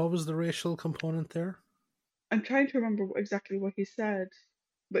the racial component there? I'm trying to remember exactly what he said,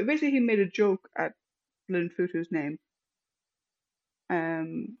 but basically he made a joke at Linfutu's name.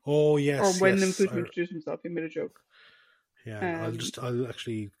 Oh Or yes, when yes. Linfutu introduced himself, he made a joke. Yeah, Um, I'll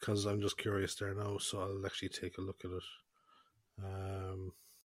actually, because I'm just curious there now, so I'll actually take a look at it. Um,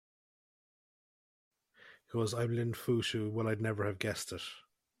 he goes, I'm Lin Fushu. Well, I'd never have guessed it.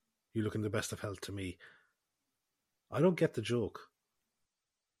 You look in the best of health to me. I don't get the joke.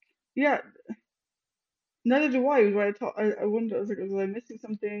 yeah, neither do I. Was what I thought. I wondered. I was like, was I missing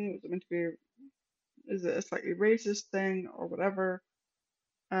something? Was it meant to be? Is it a slightly racist thing or whatever?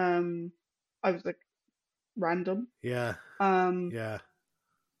 Um, I was like random. Yeah, Um, yeah.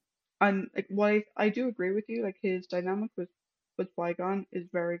 and like why I do agree with you. Like his dynamic with Bygone is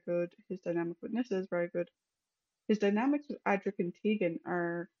very good. His dynamic with Nissa is very good. His dynamics with Adric and Tegan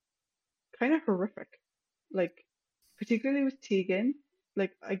are kind of horrific. Like particularly with Tegan.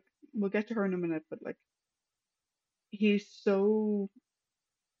 Like I we'll get to her in a minute, but like he's so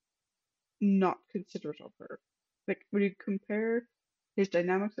not considerate of her. Like when you compare his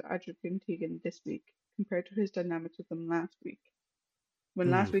dynamics with Adric and Tegan this week compared to his dynamics with them last week. When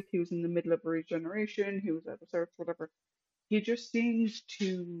last Mm. week he was in the middle of a regeneration, he was at the surface, whatever. He just seems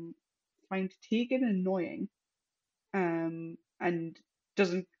to find Tegan annoying, and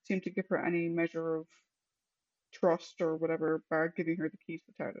doesn't seem to give her any measure of trust or whatever, bar giving her the keys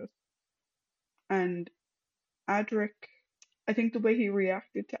to TARDIS. And Adric, I think the way he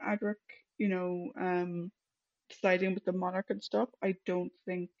reacted to Adric, you know, siding with the monarch and stuff, I don't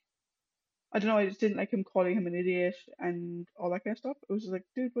think I don't know. I just didn't like him calling him an idiot and all that kind of stuff. It was just like,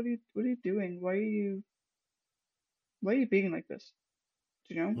 dude, what are you doing? Why are you being like this?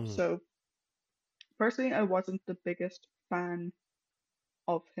 Do you know? Mm. So personally, I wasn't the biggest fan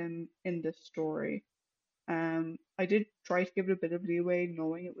of him in this story. I did try to give it a bit of leeway,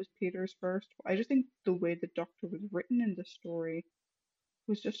 knowing it was Peter's first. I just think the way the Doctor was written in the story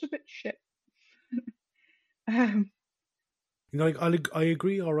was just a bit shit. Um, You know, like I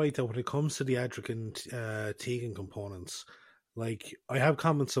agree. All right, that when it comes to the Adric and Tegan components, like I have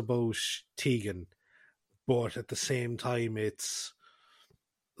comments about Tegan, but at the same time, it's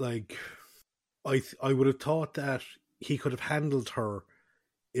like I would have thought that he could have handled her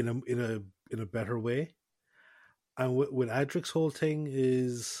in a better way. And with Adric's whole thing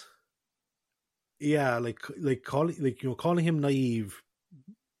is, yeah, like calling calling him naive,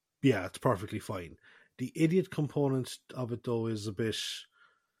 yeah, it's perfectly fine. The idiot component of it though is a bit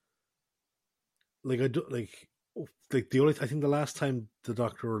like I do like the only I think the last time the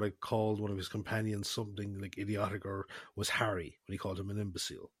Doctor like called one of his companions something like idiotic or was Harry when he called him an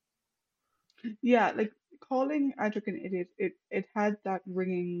imbecile. yeah, like calling Adric an idiot, it had that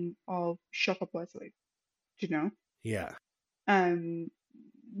ringing of "Shut up, Wesley," do you know? Yeah. Um,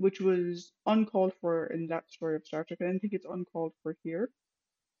 which was uncalled for in that story of Star Trek. I don't think it's uncalled for here,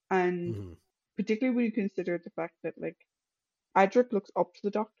 and Mm-hmm. particularly when you consider the fact that like Adric looks up to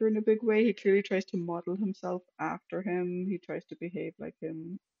the Doctor in a big way. He clearly tries to model himself after him. He tries to behave like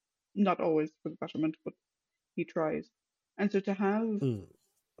him. Not always for the betterment, but he tries. And so to have Mm.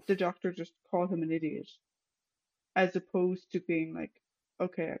 the Doctor just call him an idiot, as opposed to being like,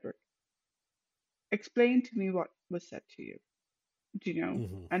 okay, Edric, explain to me what was said to you, do you know?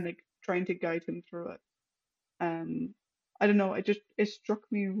 Mm-hmm. And like trying to guide him through it. Um, I don't know, it struck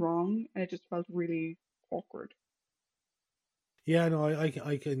me wrong and it just felt really awkward. Yeah, no,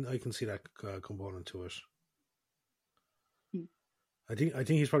 I can see that component to it. Hmm. I think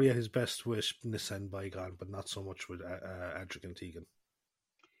he's probably at his best with Nissa and Bygone, but not so much with Adric and Tegan.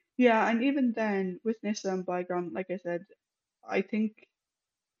 Yeah, and even then with Nissa and Bygone, like I said, I think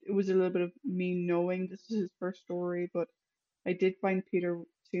it was a little bit of me knowing this is his first story, but I did find Peter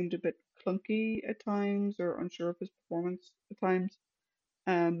seemed a bit clunky at times or unsure of his performance at times.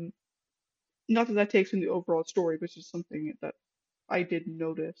 Um, Not that that takes from the overall story, but just something that I did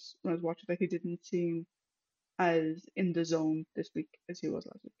notice when I was watching that he didn't seem as in the zone this week as he was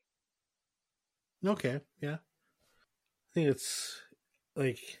last week. Okay, yeah, I think it's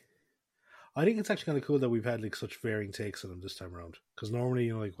like I think it's actually kind of cool that we've had like such varying takes on them this time around. Because normally,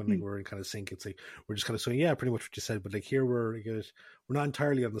 you know, like when like, Hmm. we're in kind of sync, it's like we're just kind of saying, yeah, pretty much what you said. But like here, we're not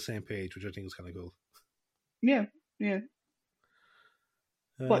entirely on the same page, which I think is kind of cool. Yeah, yeah.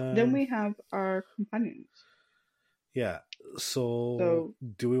 But then Um, we have our companions. yeah. So So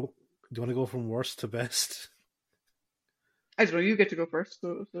do you want to go from worst to best? I don't know. You get to go first.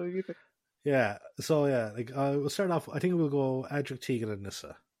 So you pick. Yeah. So yeah, like we'll start off. I think we'll go Adric, Tegan, and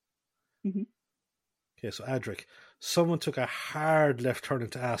Nissa. Hmm. Okay, so Adric, someone took a hard left turn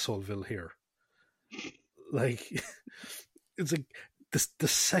into assholeville here. Like it's like the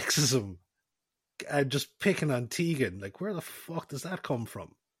sexism and just picking on Tegan. Like, where the fuck does that come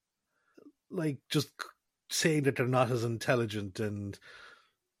from? Like, just saying that they're not as intelligent and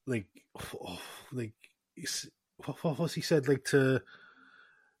like, oh, like, what was he said? Like to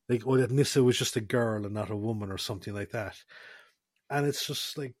like, oh, that Nissa was just a girl and not a woman or something like that. And it's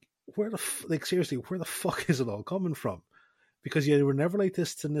just like, like seriously, where the fuck is it all coming from? Because yeah, they were never like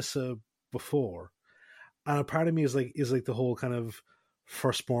this to Nissa before, and a part of me is like the whole kind of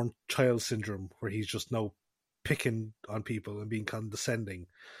firstborn child syndrome where he's just now picking on people and being condescending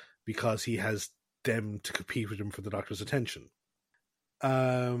because he has them to compete with him for the Doctor's attention.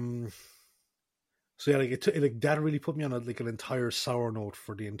 Um, so yeah, like like that really put me on like an entire sour note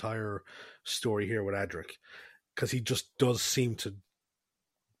for the entire story here with Adric because he just does seem to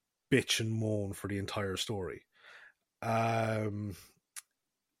bitch and moan for the entire story. Um,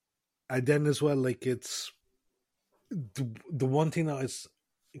 and then as well, like it's the one thing that is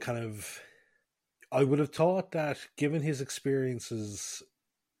kind of I would have thought that given his experiences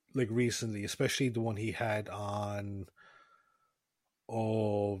like recently, especially the one he had on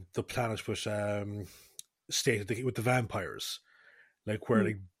the planet with stated with the vampires, like where Hmm.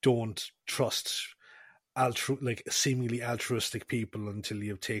 they don't trust like seemingly altruistic people until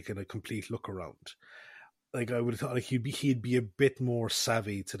you've taken a complete look around. Like I would have thought like he'd be a bit more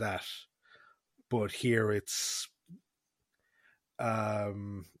savvy to that. But here it's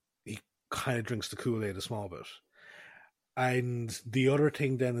he kind of drinks the Kool-Aid a small bit. And the other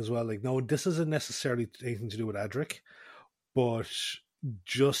thing then as well, like no, this isn't necessarily anything to do with Adric, but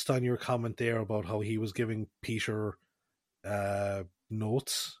just on your comment there about how he was giving Peter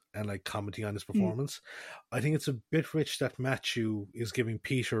notes and like commenting on his Mm, performance, I think it's a bit rich that Matthew is giving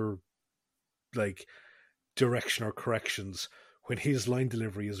Peter like direction or corrections when his line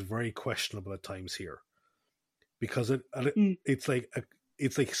delivery is very questionable at times here, because mm, it's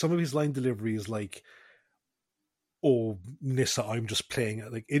like some of his line delivery is like, oh Nissa, I'm just playing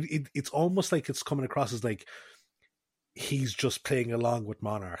like it's almost like it's coming across as like he's just playing along with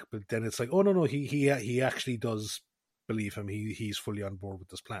Monarch, but then it's like, oh no, he actually does believe him. He's fully on board with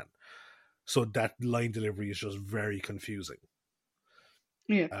this plan. So that line delivery is just very confusing.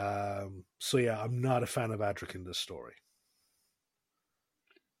 yeah, So yeah, I'm not a fan of Adric in this story.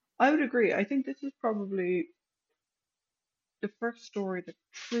 I would agree. I think this is probably the first story that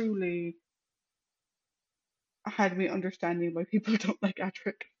truly had me understanding why people don't like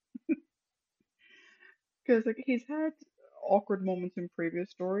Adric. Because like he's had awkward moments in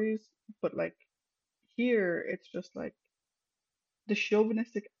previous stories, but like here it's just like the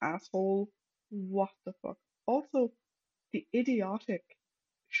chauvinistic asshole. What the fuck? Also, the idiotic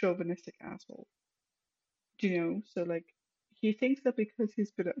chauvinistic asshole. Do you know? So like he thinks that because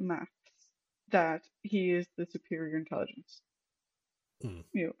he's good at maths that he is the superior intelligence, Mm,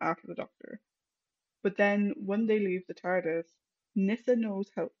 after the Doctor. But then when they leave the TARDIS, Nissa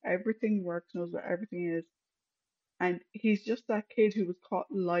knows how everything works, knows what everything is, and he's just that kid who was caught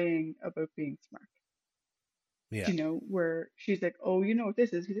lying about being smart. yeah. Do you know, where she's like, "Oh, you know what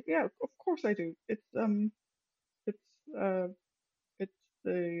this is?" He's like, "Yeah, of course I do. It's uh, it's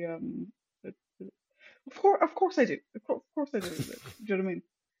the it's the, of course I do. Of course I do. Like, do you know what I mean?"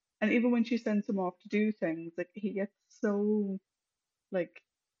 And even when she sends him off to do things, like he gets so like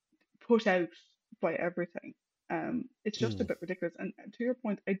put out by everything. It's just a Mm, bit ridiculous. And to your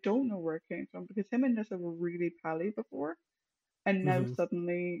point, I don't know where it came from because him and Nessa were really pally before, and now mm-hmm.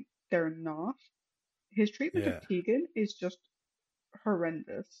 suddenly they're not. His treatment of Yeah. Tegan is just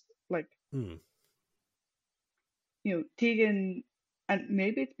horrendous. Like, Mm, Tegan, and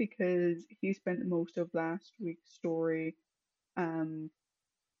maybe it's because he spent most of last week's story um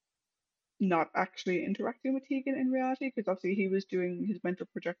not actually interacting with Tegan in reality, because obviously he was doing his mental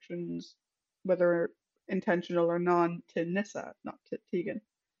projections, whether intentional or non, to Nissa, not to Tegan.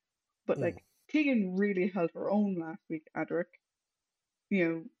 But mm, like Tegan really held her own last week, Adric. You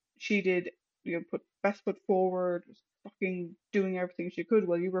know, she did, put best foot forward, was fucking doing everything she could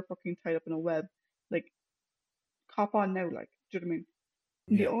while you were fucking tied up in a web. Like, cop on now, like, do you know what I mean?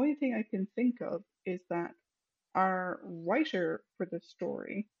 The yeah. only thing I can think of is that our writer for this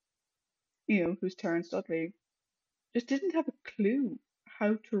story, who's Terence Dudley, just didn't have a clue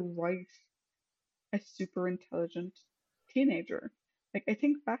how to write a super intelligent teenager. Like I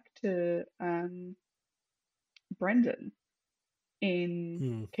think back to Brendan in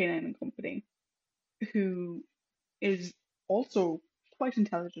Mm, K9 and Company, who is also quite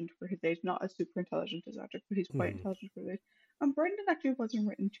intelligent for his age, not as super intelligent as Adric, but he's quite mm. intelligent for his age. And Brendan actually wasn't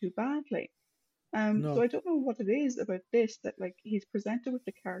written too badly. So No. I don't know what it is about this that like he's presented with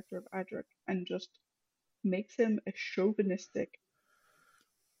the character of Adric and just makes him a chauvinistic,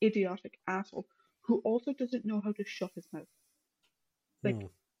 idiotic asshole who also doesn't know how to shut his mouth. Like Mm,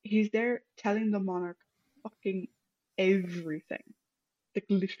 he's there telling the monarch fucking everything. Like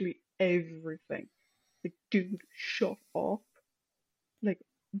literally everything. Like, dude, shut up. Like,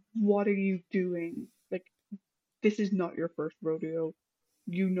 what are you doing? Like, this is not your first rodeo.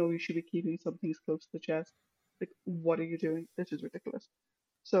 You know you should be keeping some things close to the chest. Like, what are you doing? This is ridiculous.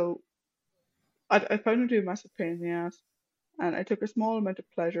 So I found him to be a massive pain in the ass. And I took a small amount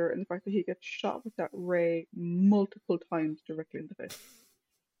of pleasure in the fact that he gets shot with that ray multiple times directly in the face.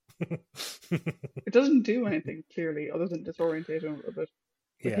 It doesn't do anything clearly other than disorientate him a bit,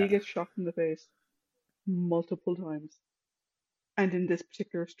 but he yeah. gets shot in the face multiple times. And in this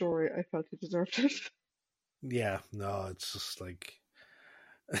particular story, I felt he deserved it. Yeah. No, it's just like,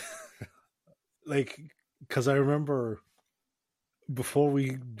 like, because I remember before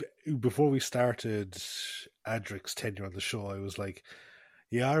we before we started Adric's tenure on the show, I was like,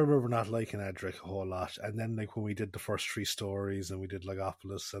 yeah, I remember not liking Adric a whole lot. And then like when we did the first three stories and we did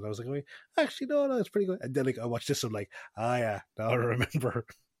Legopolis, and I was like, wait, actually no, it's pretty good. And then like I watched this, I'm like, ah yeah, now I remember.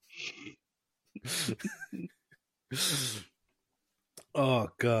 Oh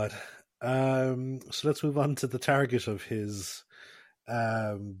god. So let's move on to the target of his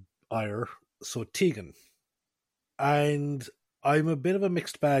ire. So Tegan. And I'm a bit of a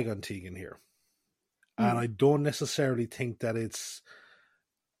mixed bag on Tegan here. And Mm, I don't necessarily think that it's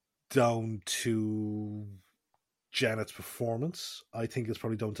down to Janet's performance. I think it's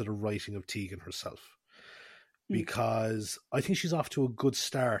probably down to the writing of Tegan herself. because I think she's off to a good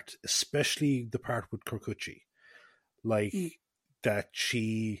start, especially the part with Kirkuchi. Like Mm. that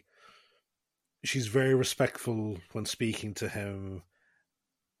she's very respectful when speaking to him,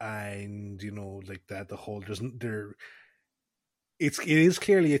 and like that the whole it is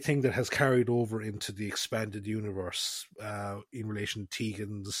clearly a thing that has carried over into the expanded universe in relation to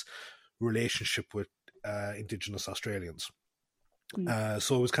Tegan's relationship with Indigenous Australians.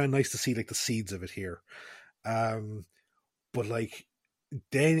 So it was kind of nice to see like the seeds of it here. But like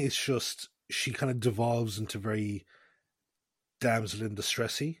then it's just she kind of devolves into very damsel in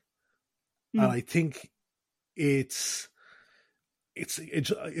distressy, and I think it's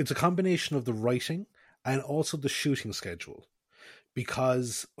it's a combination of the writing and also the shooting schedule,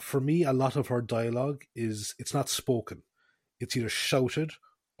 because for me a lot of her dialogue it's not spoken, it's either shouted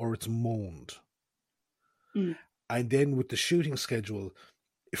or it's moaned. And then with the shooting schedule,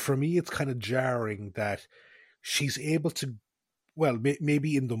 for me it's kind of jarring that she's able to, well,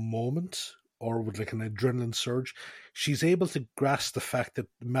 maybe in the moment or with like an adrenaline surge, she's able to grasp the fact that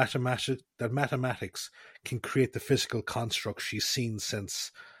mathematics can create the physical construct she's seen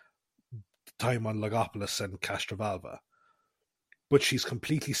since time on Logopolis and Castrovalva. But she's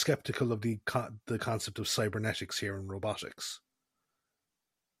completely skeptical of the concept of cybernetics here in robotics.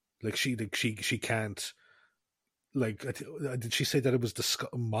 Like she can't, like, did she say that it was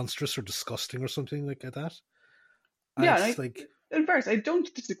monstrous or disgusting or something like that? And Yeah, it's like, in fairness, I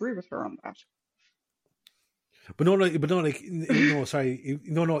don't disagree with her on that. but no, like, no, sorry,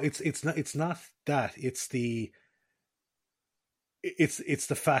 no, it's not that. It's the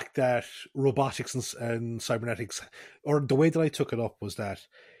fact that robotics and cybernetics, or the way that I took it up was that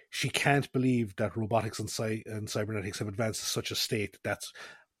she can't believe that robotics and cybernetics have advanced to such a state that's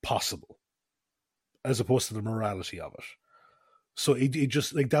possible, as opposed to the morality of it. So it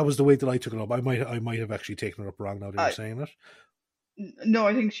just like that was the way that I took it up. I might have actually taken it up wrong now that you're I saying it. No,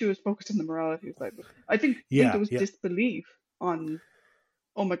 I think she was focused on the morality side, but I think there Yeah, was yeah. disbelief on,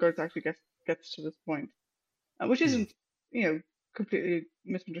 oh my god, it actually gets to this point, which Hmm. isn't, completely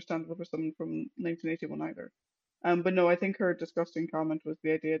misunderstandable for someone from 1981 either. But no, I think her disgusting comment was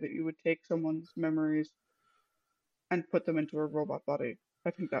the idea that you would take someone's memories and put them into a robot body.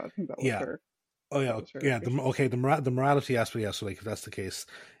 I think that was Yeah. her Oh that yeah, was her yeah. issue. The morality aspect. Yeah. So like, if that's the case,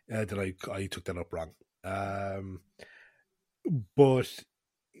 then I took that up wrong. Um, but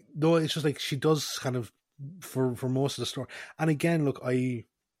no, it's just like she does kind of for most of the story. And again, look,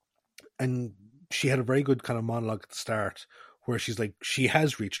 and she had a very good kind of monologue at the start where she's like, she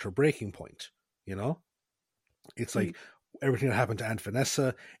has reached her breaking point. You know, it's Mm, like everything that happened to Aunt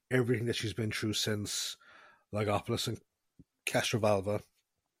Vanessa, everything that she's been through since Logopolis and Castrovalva.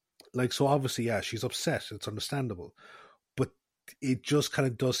 Like, so obviously, yeah, she's upset. It's understandable, but it just kind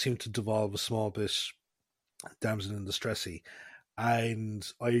of does seem to devolve a small bit damsel in distressy. And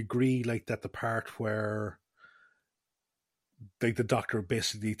I agree, like, that the part where like the doctor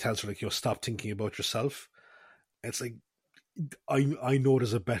basically tells her like, stop thinking about yourself. It's like, I know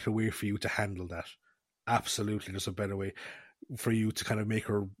there's a better way for you to handle that. Absolutely, there's a better way for you to kind of make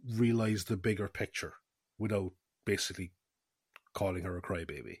her realize the bigger picture without basically calling her a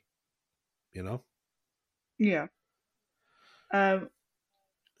crybaby. You know? yeah. Um,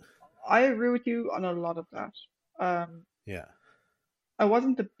 I agree with you on a lot of that. Um, Yeah. I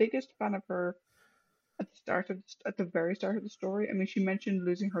wasn't the biggest fan of her at the very start of the story. I mean, she mentioned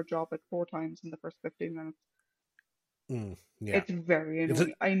losing her job like 4 times in the first 15 minutes. Yeah. It's very It's a,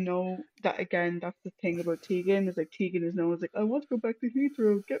 annoying. I know that, again, that's the thing about Tegan, is like Tegan is known as like, I want to go back to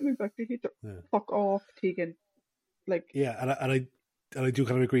Heathrow, get me back to Heathrow. yeah. Fuck off, Tegan. Like, Yeah, and I do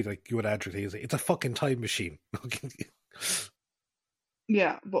kind of agree. Like you would adjective, it's a fucking time machine.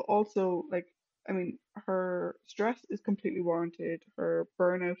 yeah, but also like, I mean, her stress is completely warranted. Her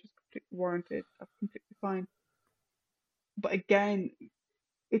burnout is completely warranted. That's completely fine. But again,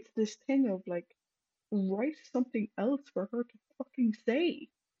 it's this thing of like, write something else for her to fucking say.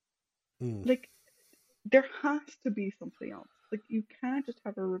 mm, Like, there has to be something else. Like, you can't just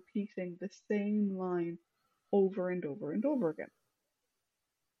have her repeating the same line over and over and over again.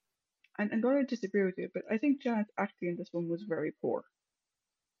 And I'm going to disagree with you, but I think Janet's acting in this one was very poor.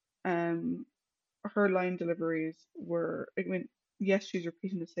 Um, her line deliveries were, I mean, yes, she's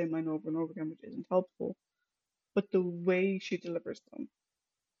repeating the same line over and over again, which isn't helpful, but the way she delivers them,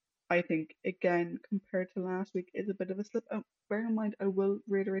 I think, again, compared to last week, is a bit of a slip. Bear in mind, I will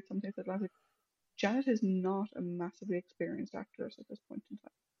reiterate something I said last week. Janet is not a massively experienced actress at this point in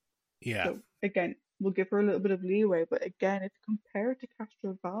time. yeah, So again, we'll give her a little bit of leeway, but again, if compared to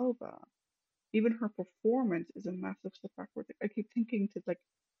Castrovalva, even her performance is a massive step backward. I keep thinking to like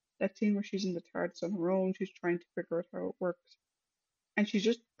that scene where she's in the TARDIS on her own, she's trying to figure out how it works, and she's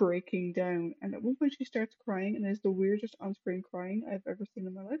just breaking down. And at one point she starts crying, and it's the weirdest on-screen crying I've ever seen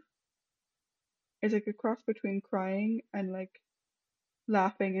in my life. It's like a cross between crying and like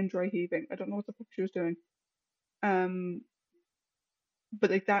laughing and dry heaving. I don't know what the fuck she was doing. Um,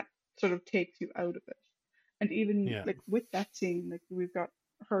 but like that sort of takes you out of it. And even Yeah. like with that scene, like we've got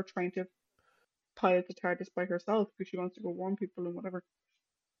her trying to pilot the TARDIS by herself because she wants to go warn people and whatever.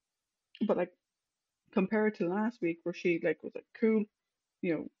 But like compared to last week where she like was like cool,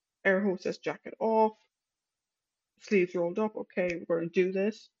 air hostess jacket off, sleeves rolled up, okay, we're gonna do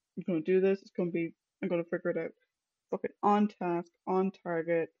this. I'm gonna do this. It's gonna be I'm gonna figure it out. Fucking on task, on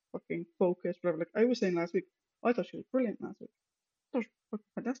target, fucking focus, whatever. Like I was saying last week, I thought she was brilliant last week. I thought she was fucking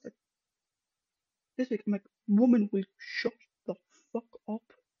fantastic. This week I'm like, woman, will you shut the fuck up?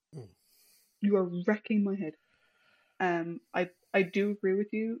 Mm. You are wrecking my head. I do agree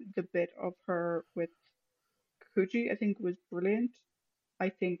with you. The bit of her with Kuji, I think, was brilliant. I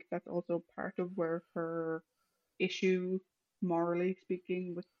think that's also part of where her issue, morally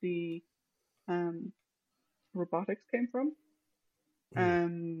speaking, with the um robotics came from.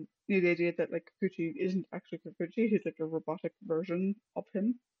 Mm. The idea that like Kikuchi isn't actually Kikuchi, he's like a robotic version of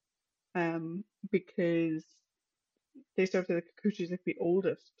him. Um, because they started like Kikuchi's like the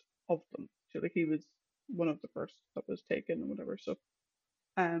oldest of them. So like he was one of the first that was taken and whatever. So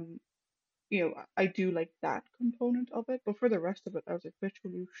um, I do like that component of it, but for the rest of it, I was like, bitch,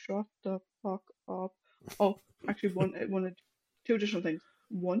 will you shut the fuck up? Oh, actually, one of two additional things.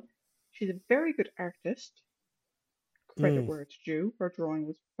 One, she's a very good artist. Credit Mm. where it's due. Her drawing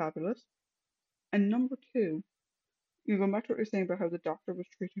was fabulous. And number two, going back to what you're saying about how the doctor was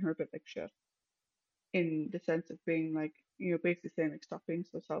treating her a bit like shit, in the sense of being like, basically saying like, stop being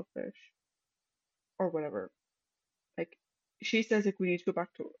so selfish or whatever. Like, she says like we need to go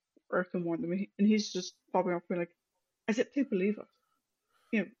back to Earth and warn them, and he's just popping off being like, as if they believe us.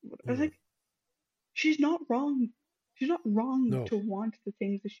 I was Mm. like, she's not wrong. She's not wrong No. to want the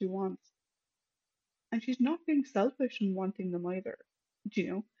things that she wants, and she's not being selfish in wanting them either. Do you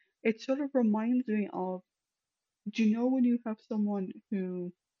know? It sort of reminds me of, do you know when you have someone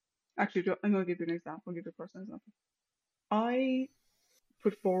who actually, I'm going to give you an example. I'll give you a personal example. I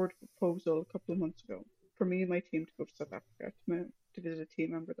put forward a proposal a couple of months ago for me and my team to go to South Africa to visit a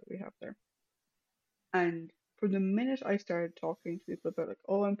team member that we have there. And from the minute I started talking to people about like,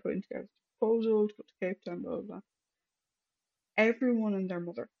 oh, I'm putting together this proposal to go to Cape Town, blah blah blah, everyone and their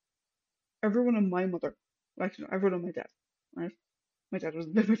mother, everyone and my mother, actually no, everyone and my dad, right? My dad was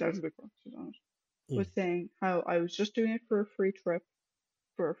my dad was a big one, she's on it, Mm. was saying how I was just doing it for a free trip,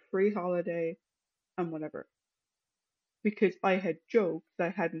 for a free holiday, and whatever, because I had joked that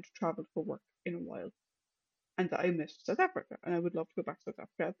I hadn't traveled for work in a while and that I missed South Africa and I would love to go back to South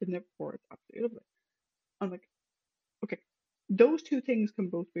Africa. I've been there before, it's absolutely lovely. I'm like, okay, those two things can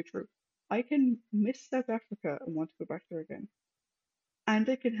both be true. I can miss South Africa and want to go back there again. And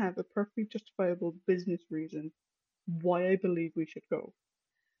I can have a perfectly justifiable business reason why I believe we should go.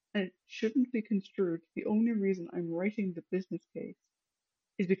 And it shouldn't be construed the only reason I'm writing the business case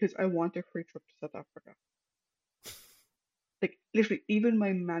is because I want a free trip to South Africa. Like, literally, even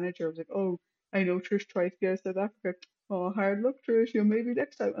my manager was like, oh, I know Trish tried to get us South Africa. Oh, hard luck, Trish. Maybe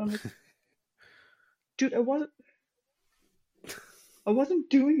next time. And I'm like, dude, I wasn't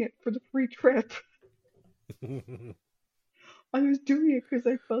doing it for the free trip. I was doing it because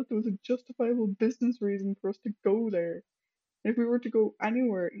I felt there was a justifiable business reason for us to go there. If we were to go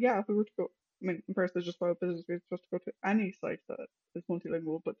anywhere, yeah, if we were to go, I mean, in person, there's justifiable business reasons for us to go to any site that is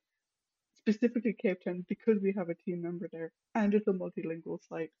multilingual, but specifically Cape Town because we have a team member there and it's a multilingual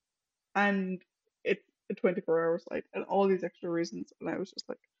site and it's a 24-hour site and all these extra reasons. And I was just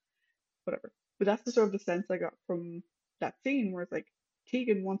like, whatever. But that's the sort of the sense I got from that scene where it's like,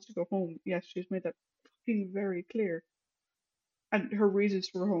 Tegan wants to go home. Yes, she's made that fucking very clear. And her reasons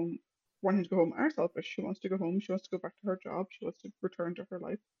for home wanting to go home are selfish. She wants to go home. She wants to go back to her job. She wants to return to her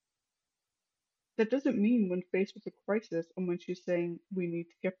life. That doesn't mean when faced with a crisis and when she's saying we need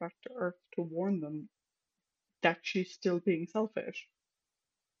to get back to Earth to warn them that she's still being selfish.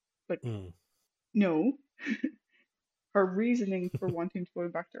 Like, Mm. no, her reasoning for wanting to go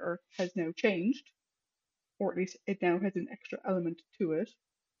back to Earth has now changed, or at least it now has an extra element to it.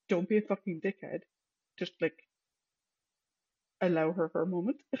 Don't be a fucking dickhead. Just like allow her her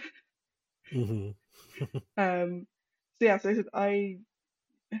moment. Mhm. So yeah, so I said I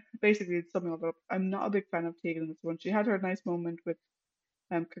basically summing it up. I'm not a big fan of Tegan in this one. She had her nice moment with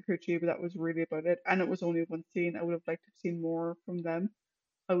Kikuchi, but that was really about it. And it was only one scene. I would have liked to have seen more from them.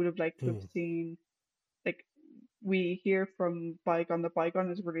 I would have liked to have Mm. seen like we hear from Bygone that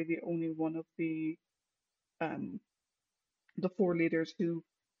Bygone is really the only one of um the four leaders who,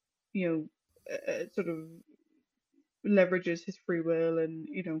 you know, sort of leverages his free will and,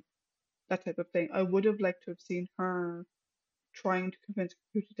 that type of thing. I would have liked to have seen her trying to convince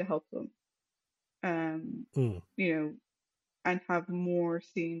Kakuta to help them, um, Mm, you know, and have more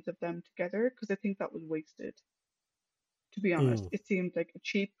scenes of them together because I think that was wasted. To be honest, mm, it seemed like a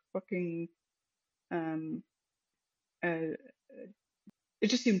cheap fucking um, uh, it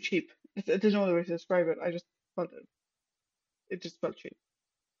just seemed cheap. There's no other way to describe it. I just felt it just felt cheap.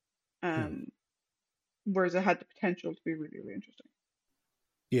 mm. Um, whereas it had the potential to be really, really interesting.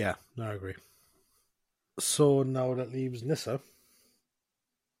 Yeah, no, I agree. So now that leaves Nissa,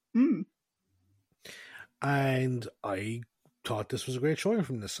 Hmm, and I thought this was a great showing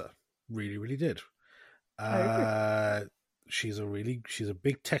from Nissa. Really, really did. I agree. Uh, she's a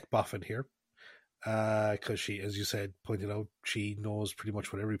big tech buff in here. Because she, as you said, pointed out, she knows pretty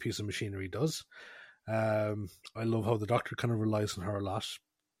much what every piece of machinery does. I love how the Doctor kind of relies on her a lot,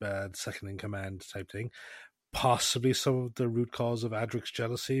 second in command type thing. Possibly some of the root cause of Adric's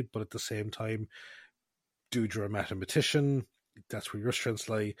jealousy, but at the same time, dude, you're a mathematician. That's where your strengths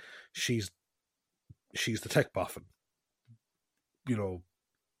lie. She's she's the tech buff, and you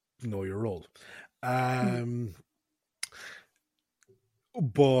know your role. Hmm, Um,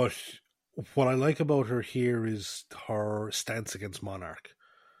 but what I like about her here is her stance against Monarch,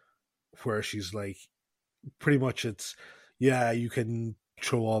 where she's like, pretty much it's, yeah, you can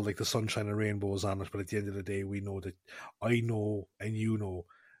throw all like the sunshine and rainbows on it, but at the end of the day, we know that I know and you know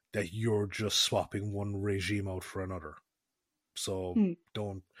that you're just swapping one regime out for another. So hmm.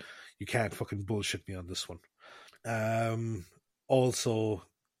 don't, you can't fucking bullshit me on this one. Um, Also,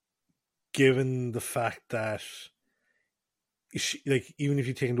 given the fact that she, like, even if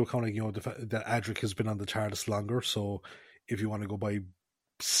you take into account, like, the fact that Adric has been on the TARDIS longer, so if you want to go by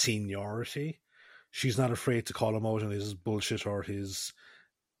seniority, she's not afraid to call him out on his bullshit or his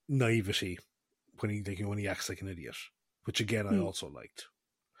naivety when he acts like an idiot, which again I Hmm. also liked.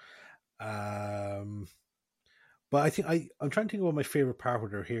 Um, but I think I'm trying to think about my favorite part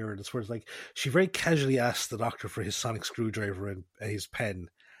with her here, and it's where it's like she very casually asks the Doctor for his sonic screwdriver and his pen,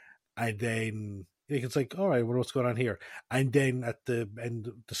 and then like, it's like, all right, well, what's going on here? And then at the end,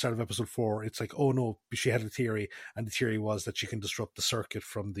 the start of episode 4, it's like, oh no, she had a theory, and the theory was that she can disrupt the circuit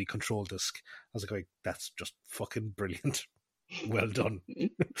from the control disk. I was like, that's just fucking brilliant. Well done.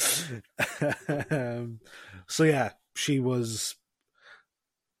 um, so yeah, she was.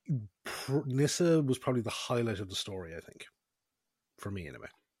 Nissa was probably the highlight of the story, I think, for me anyway.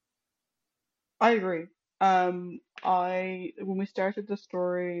 I agree. I when we started the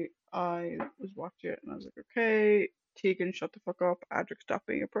story, I was watching it and I was like, okay, Tegan, shut the fuck up. Adric, stop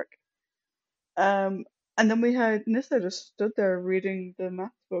being a prick. Um, and then we had Nissa just stood there reading the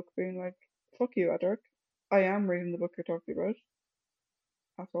maths book, being like, fuck you, Adric. I am reading the book you're talking about,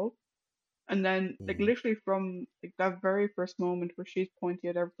 asshole. And then, like, Mm, literally from like that very first moment where she's pointing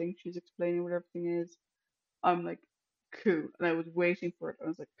at everything, she's explaining what everything is, I'm like, cool. And I was waiting for it. I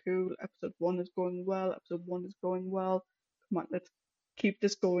was like, cool. Episode 1 is going well. Episode 1 is going well. Come on, let's keep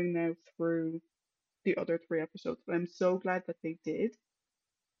this going now through the other 3 episodes. But I'm so glad that they did,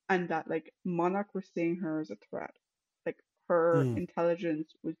 and that like Monarch was seeing her as a threat. Like her mm,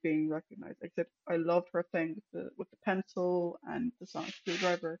 intelligence was being recognized. Like I said, I loved her thing with the pencil and the sonic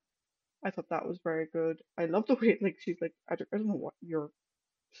screwdriver. I thought that was very good. I love the way like she's like, I don't know what you're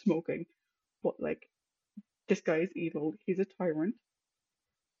smoking, but like this guy is evil. He's a tyrant.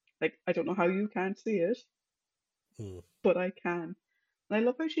 Like I don't know how you can't see it, mm. but I can. And I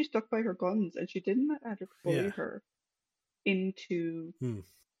love how she stuck by her guns and she didn't let Adric bully Yeah. her into Mm,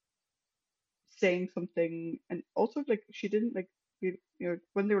 saying something. And also like she didn't like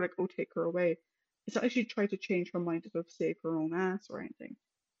when they were like, oh, take her away. It's not like she tried to change her mind to sort of save her own ass or anything.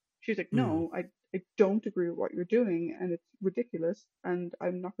 She's like, mm, no, I don't agree with what you're doing and it's ridiculous and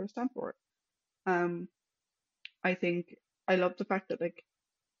I'm not going to stand for it. Um, I think I love the fact that like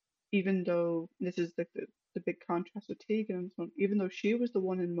even though this is like the big contrast with Tegan and so on, even though she was the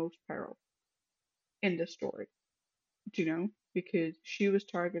one in most peril in this story, do you know? Because she was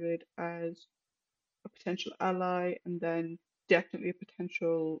targeted as a potential ally and then definitely a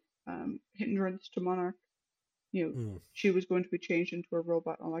potential hindrance to Monarch. mm, She was going to be changed into a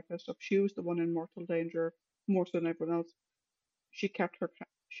robot and all that kind of stuff. She was the one in mortal danger more so than everyone else. She kept her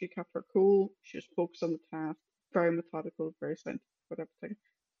she kept her cool. She was focused on the task, very methodical, very scientific, whatever thing.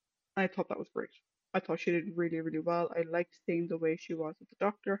 I thought that was great. I thought she did really, really well. I liked seeing the way she was with the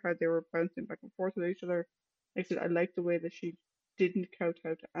doctor, how they were bouncing back and forth with each other. Like I said, I liked the way that she didn't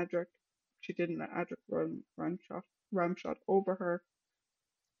kowtow to Adric. she didn't let Adric ramshot over her.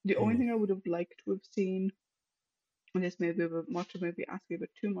 The only Mm, thing I would have liked to have seen, and this may be a bit much, maybe asking a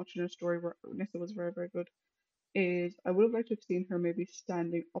bit too much in a story where Nissa was very, very good, is I would have liked to have seen her maybe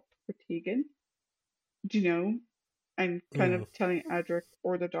standing up for Tegan, do you know, and kind of mm, telling Adric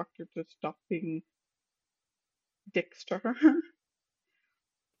or the Doctor to stop being dicks to her.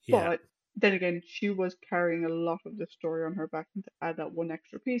 yeah. But then again, she was carrying a lot of the story on her back, and to add that one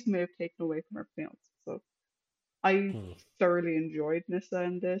extra piece may have taken away from everything else. So I Mm, thoroughly enjoyed Nissa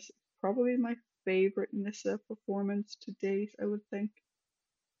in this. Probably my favorite Nissa performance to date, I would think.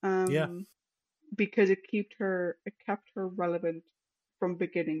 yeah. Um, because it kept her relevant from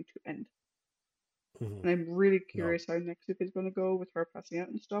beginning to end. Mm, And I'm really no. curious how next week is going to go with her passing out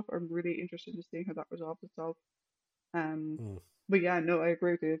and stuff. I'm really interested in seeing how that resolves itself. Um, Mm, but yeah, no, I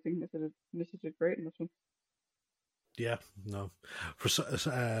agree with you. I think Nissa did great in this one. yeah. No.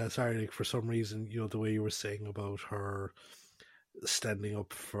 Sorry, like, for some reason, the way you were saying about her standing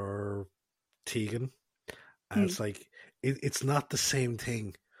up for Tegan, and Mm. it's like it's not the same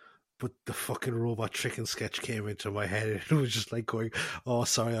thing. But the fucking robot chicken sketch came into my head, and it was just like going, "Oh,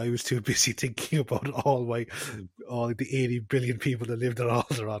 sorry, I was too busy thinking about all the 80 billion people that lived in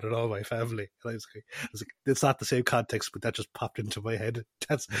Alderaan and all my family." And I was like, it's not the same context, but that just popped into my head.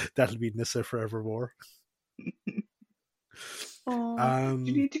 That'll be Nissa forevermore. Oh,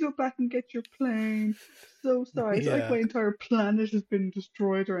 you Um, need to go back and get your plane. So sorry. It's not like my yeah, entire planet has been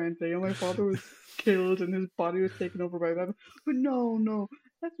destroyed or anything, and my father was killed and his body was taken over by them. But no, no,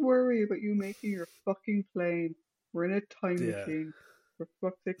 let's worry about you making your fucking plane. We're in a time yeah, machine. For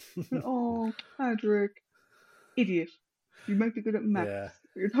fuck's sake. And oh, Adric, idiot. You might be good at maths, yeah.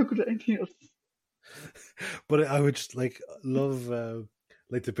 but you're not good at anything else. But I would just like love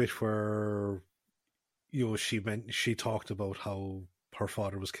like the bit where she talked about how her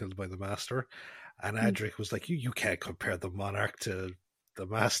father was killed by the Master, and Mm. Adric was like, "You can't compare the Monarch to the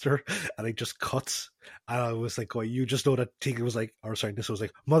Master," and it just cuts. And I was like, "Oh, you just know that Tegan was like, or sorry, this was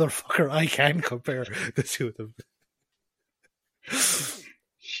like, motherfucker, I can compare the two of them."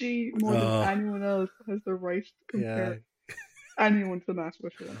 She, more than Oh, anyone else, has the right to yeah, compare anyone to the Master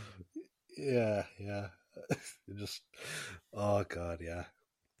if she wants. yeah, yeah. It just, oh god, yeah.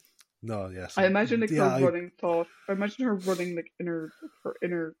 No, yeah. I So imagine like her yeah, running thought. I imagine her running like her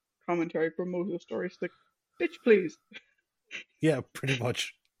inner commentary for most of the story. She's like, "Bitch, please." yeah, pretty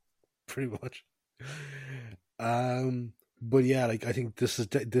much. But yeah, like I think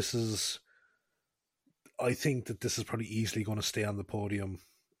that this is probably easily going to stay on the podium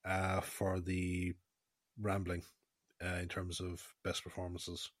for the rambling in terms of best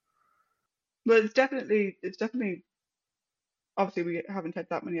performances. But it's definitely. Obviously, we haven't had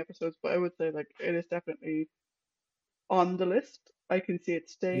that many episodes, but I would say like it is definitely on the list. I can see it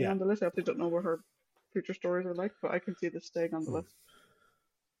staying Yeah. on the list. I obviously don't know what her future stories are like, but I can see this staying on the Mm. list.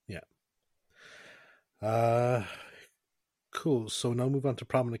 Yeah. Uh, cool. So now move on to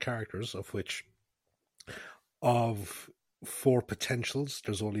prominent characters, of which of four potentials,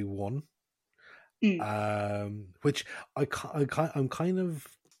 there's only one. Mm, Which I'm kind of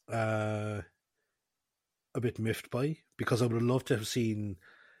uh, a bit miffed by, because I would have loved to have seen,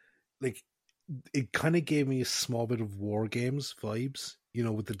 like, it kind of gave me a small bit of War Games vibes,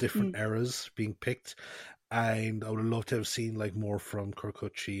 with the different mm, eras being picked, and I would have loved to have seen like more from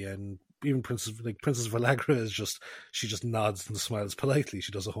Kirkuchi, and even Princess Villagra she just nods and smiles politely.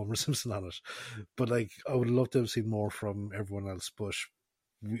 She does a Homer Simpson on it, but like I would love to have seen more from everyone else. But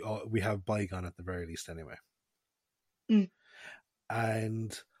we have Bygone at the very least anyway, mm.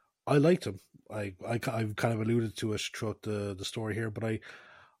 and I liked him. I've kind of alluded to it throughout the story here, but I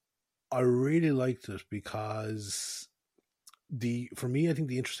really liked it because for me, I think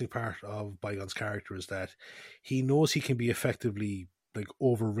the interesting part of Bygone's character is that he knows he can be effectively like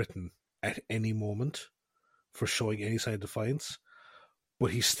overwritten at any moment for showing any sign of defiance,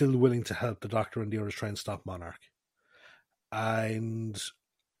 but he's still willing to help the Doctor and the others try and stop Monarch. And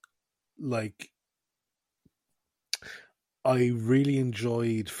like, I really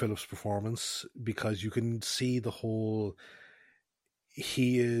enjoyed Philip's performance because you can see the whole,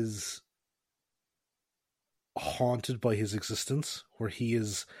 he is haunted by his existence, where he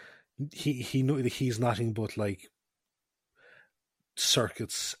know that he's nothing but like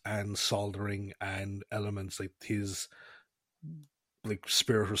circuits and soldering and elements. Like his like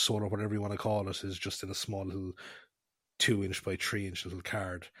spirit or soul or whatever you want to call it is just in a small little 2 inch by 3 inch little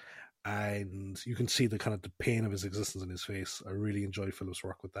card, and you can see the kind of the pain of his existence in his face. I really enjoyed Philip's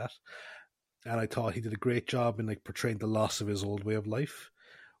work with that, and I thought he did a great job in like portraying the loss of his old way of life,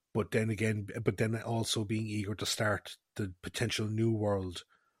 but then also being eager to start the potential new world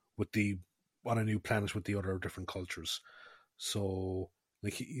with the on a new planet with the other different cultures. So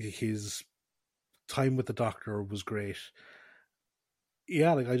like his time with the Doctor was great.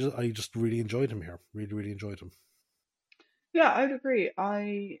 Yeah, like I just really enjoyed him here. Really, really enjoyed him. Yeah, I'd agree.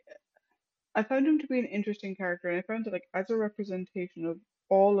 I found him to be an interesting character, and I found that like as a representation of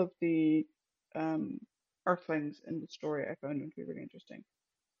all of the um Earthlings in the story, I found him to be really interesting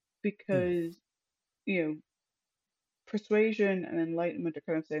Mm, because you know persuasion and enlightenment are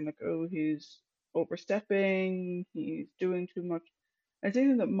kind of saying like, oh, he's overstepping, he's doing too much. I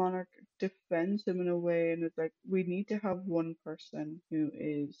think that Monarch defends him in a way, and it's like we need to have one person who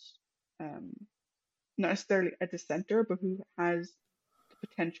is um not necessarily a dissenter, but who has the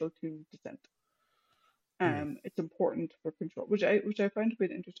potential to dissent. mm, It's important for control, which I find to be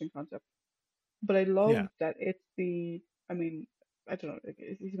an interesting concept. But I love yeah. that it's the, I mean, I don't know, like,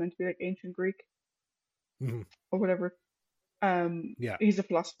 is he meant to be like ancient Greek Hmm. or whatever? Yeah. He's a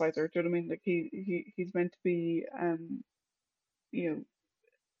philosophizer. Do you know what I mean? Like he's meant to be, you know,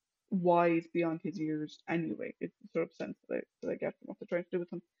 wise beyond his years anyway. It's the sort of sense that I get from what they're trying to do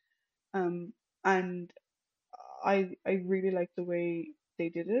with him. Um, and I really like the way they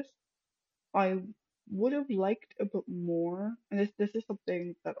did it. I would have liked a bit more, and this is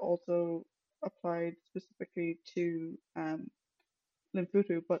something that also applied specifically to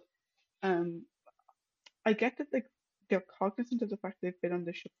Linfutu, but um, I get that they're cognizant of the fact they've been on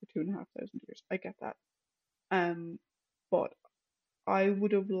the ship for 2,500 years. I get that. Um, but I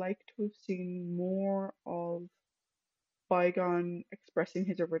would have liked to have seen more of Bygone expressing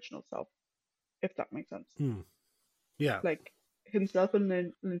his original self, if that makes sense. Mm, yeah. Like himself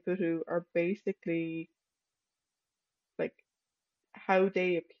and Linfutu are basically like how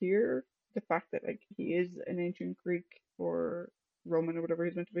they appear, the fact that like he is an ancient Greek or Roman or whatever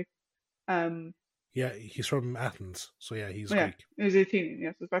he's meant to be. Um, Yeah. He's from Athens, so yeah, he's yeah, Greek. he's Athenian.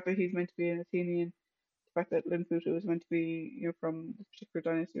 Yes, the fact that he's meant to be an Athenian, the fact that Linfutu is meant to be, from this particular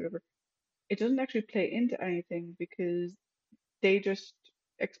dynasty or whatever. It doesn't actually play into anything because they just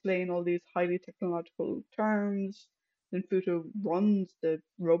explain all these highly technological terms. Linfutu runs the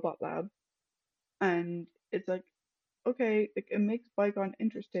robot lab, and it's like, okay, like it makes Bygone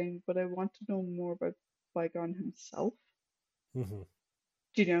interesting, but I want to know more about Bygone himself. Hmm.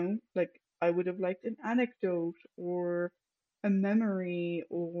 Do you know? Like I would have liked an anecdote or a memory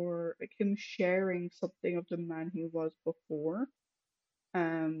or like him sharing something of the man he was before.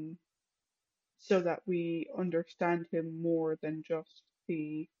 Um, so that we understand him more than just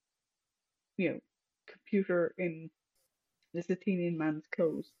the, you know, computer in this Athenian man's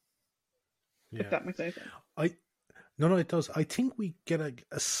clothes, if Yeah. that makes any sense. I No, no, it does. I think we get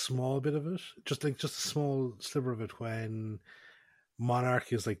a small bit of it, just a small sliver of it when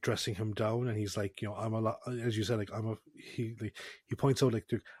Monarch is like dressing him down, and he's like, I'm a lot, as you said, like he points out like,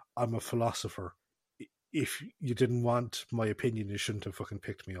 dude, I'm a philosopher. If you didn't want my opinion, you shouldn't have fucking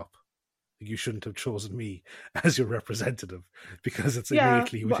picked me up. Like, you shouldn't have chosen me as your representative because it's Yeah,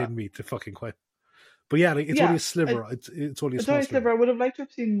 innately but within me to fucking quit. But yeah, like, it's only yeah, a sliver. It's only a it's small only a sliver. sliver. I would have liked to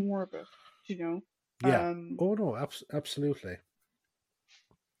have seen more of it, you know, Yeah. um, Oh no, absolutely.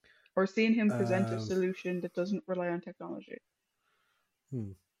 or seen him present a Um, solution that doesn't rely on technology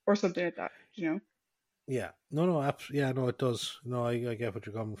hmm. or something like that, you know. Yeah, no, no, yeah, no, it does. No, I get what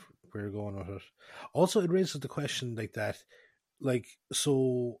where you're going with it. Also, it raises the question like that, like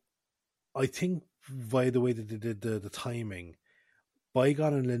so. I think by the way that they did the timing,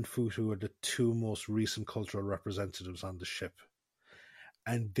 Bygone and Linfutu are the two most recent cultural representatives on the ship,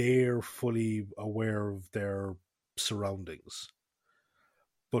 and they're fully aware of their surroundings.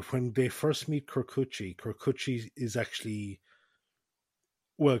 But when they first meet Kirkuchi is actually,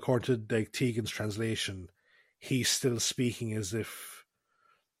 well, according to like Tegan's translation, he's still speaking as if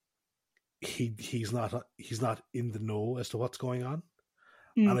he's not in the know as to what's going on,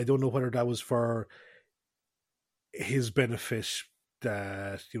 and Mm, I don't know whether that was for his benefit,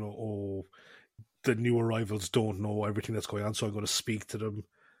 that the new arrivals don't know everything that's going on, so I'm going to speak to them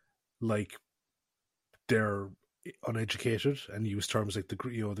like they're uneducated and use terms like the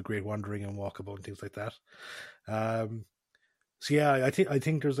great wandering and walkabout and things like that. um so yeah, I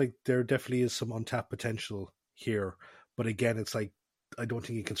think there definitely is some untapped potential here, but again, it's like I don't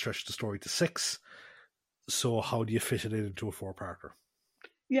think you can stretch the story to six. So how do you fit it into a four-parter?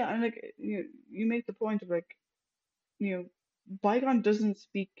 yeah, and like you make the point of like you know, Bygone doesn't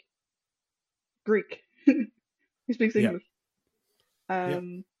speak Greek; he speaks Yeah. English. Yep.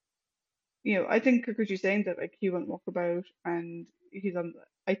 Um, I think Kikuchi's saying that like he went walkabout and he's on.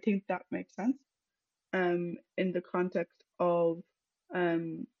 I think that makes sense. In the context of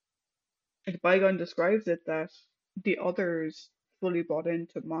like Bygone describes it that the others fully bought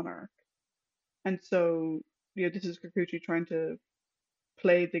into Monarch, And so, this is Kikuchi trying to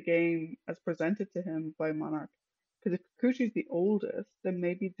play the game as presented to him by Monarch. Because if Kikuchi's the oldest, then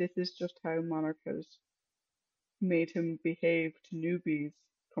maybe this is just how Monarch has made him behave to newbies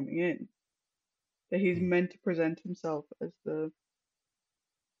coming in. That he's Mm. meant to present himself as the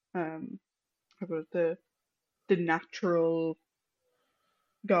um how about the natural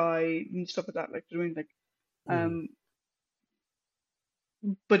guy and stuff like that, like doing like Mm. um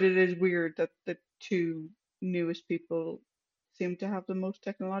but it is weird that the two newest people seem to have the most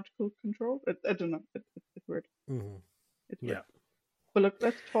technological control. I don't know. It's weird. Mm. It's weird. Yeah. But look,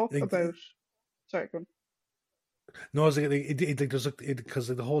 let's talk Like, about. Sorry, go on. no, I was like, like there's like, because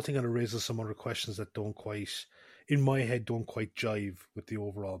the whole thing kind of raises some other questions that don't quite, in my head, don't quite jive with the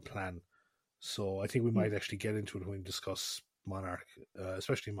overall plan. So I think we Mm. might actually get into it when we discuss Monarch,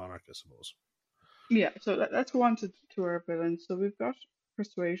 especially Monarch, I suppose. Yeah, so let's go on to our villains. So we've got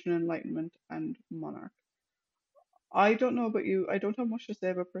Persuasion, Enlightenment, and Monarch. I don't know about you. I don't have much to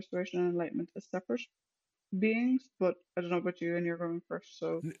say about Persuasion and Enlightenment as separate beings, but I don't know about you, and you're going first.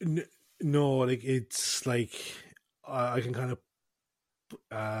 So, No, like it's like I can kind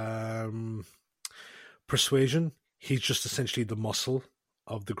of Persuasion. He's just essentially the muscle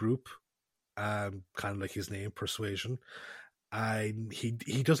of the group, kind of like his name, Persuasion. And he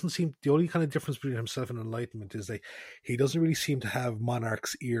doesn't seem, the only kind of difference between himself and Enlightenment is that he doesn't really seem to have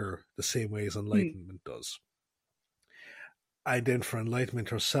Monarch's ear the same way as mm, Enlightenment does. And then for Enlightenment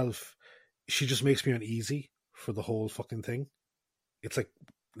herself, she just makes me uneasy for the whole fucking thing. It's like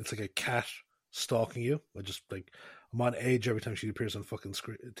a cat stalking you. I just like, I'm on edge every time she appears on fucking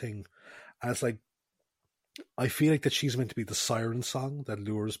thing. And it's like, I feel like that she's meant to be the siren song that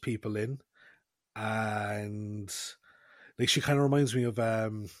lures people in, and like she kind of reminds me of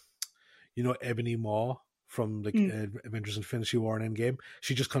Ebony Maw from like mm, Avengers Infinity War and Endgame.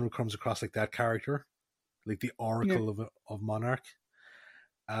 She just kind of comes across like that character, like the yeah. Oracle of Monarch.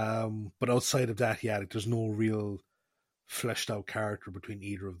 But outside of that, yeah, like, there's no real fleshed out character between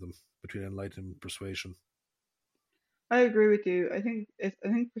either of them, between Enlightenment and Persuasion. I agree with you. I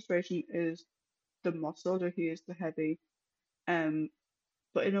think Persuasion is the muscle, that he is the heavy, um,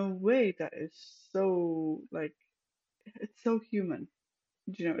 but in a way that is so like it's so human.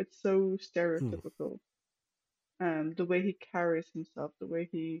 It's so Mm. stereotypical. The way he carries himself, the way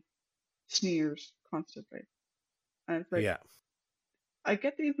he sneers constantly, and it's like Yeah. I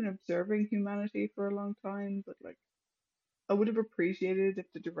get that you've been observing humanity for a long time, but like I would have appreciated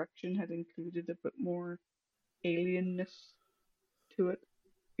if the direction had included a bit more alienness to it.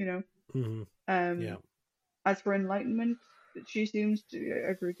 You know. Mm-hmm. Um, Yeah. as for enlightenment, she seems to.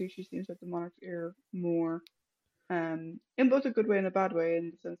 I agree with you. She seems like the monarch's ear more, in both a good way and a bad way,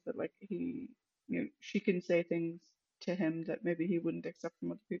 in the sense that like she can say things to him that maybe he wouldn't accept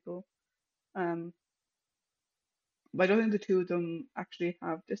from other people. Um, but I don't think the two of them actually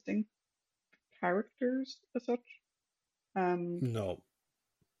have distinct characters as such. Um, No.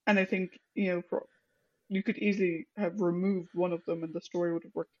 and I think you could easily have removed one of them, and the story would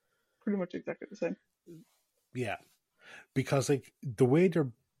have worked pretty much exactly the same. Yeah. Because like the way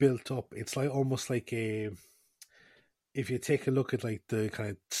they're built up, it's like almost like a, if you take a look at like the kind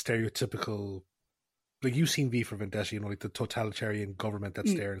of stereotypical, like you've seen V for Vendetta, like the totalitarian government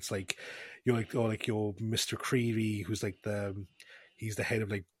that's Mm, there. It's like Mr. Creevy, who's like he's the head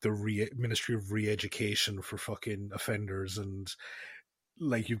of like the Ministry of Re-Education for fucking offenders, and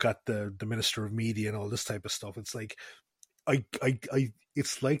like you've got the Minister of Media and all this type of stuff. It's like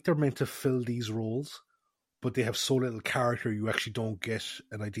it's like they're meant to fill these roles, but they have so little character, you actually don't get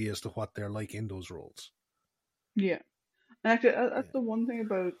an idea as to what they're like in those roles. yeah, and actually, that's Yeah. the one thing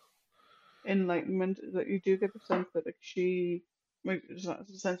about enlightenment is that you do get the sense that like like it's not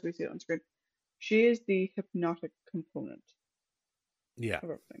the sense we see it on screen. She is the hypnotic component Yeah. of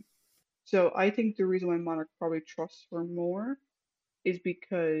everything. So I think the reason why Monarch probably trusts her more is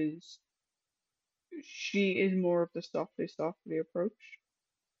because she is more of the softly, softly approach,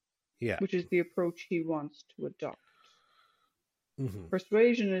 Yeah. which is the approach he wants to adopt. Hmm.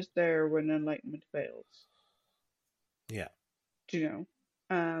 Persuasion is there when enlightenment fails. Yeah. Do you know?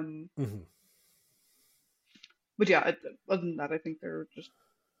 Um, Hmm. but yeah, other than that, I think they're just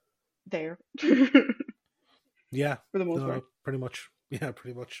there for Yeah. the most part. No, pretty much. Yeah,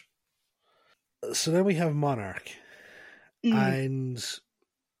 pretty much. So then we have Monarch. Mm, And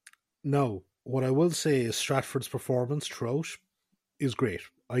no, what I will say is Stratford's performance throughout is great.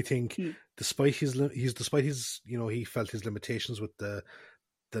 I think mm, despite his he felt his limitations with the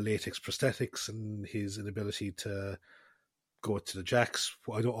latex prosthetics and his inability to go to the jacks.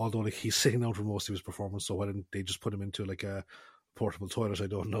 I don't, although like he's sitting down for most of his performance, so why didn't they just put him into like a portable toilet? I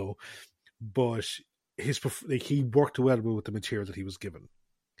don't know, but he worked well with the material that he was given.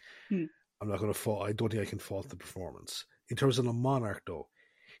 Hmm. I'm not going to fault. I don't think I can fault the performance. In terms of the Monarch, though,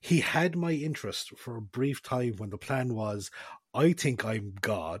 he had my interest for a brief time when the plan was, I think I'm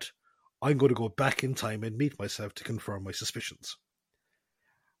God. I'm going to go back in time and meet myself to confirm my suspicions.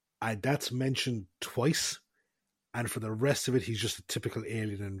 And that's mentioned twice. And for the rest of it, he's just a typical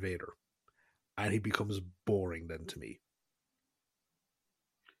alien invader. And he becomes boring then to me.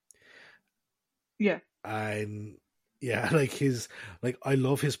 Yeah. And yeah, I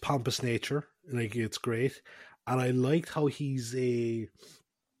love his pompous nature. Like, it's great. And I liked how he's a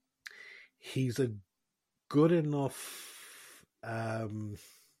good enough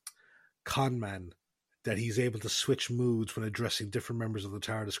con man that he's able to switch moods when addressing different members of the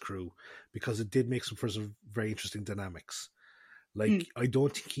TARDIS crew, because it did make for some very interesting dynamics. Hmm. Like, I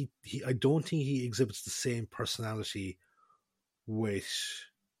don't think he exhibits the same personality with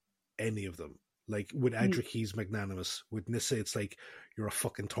any of them. Like, with Hmm. Adric, he's magnanimous. With Nissa, it's like, you're a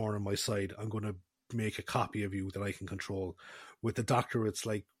fucking thorn on my side. I'm going to make a copy of you that I can control. With the Doctor, it's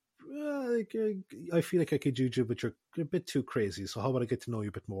like, I feel like I could use you, but you're a bit too crazy. So how about I get to know you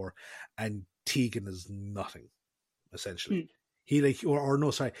a bit more? And Tegan is nothing, Hmm. essentially. He like, or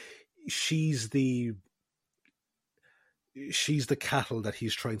no, sorry, she's the cattle that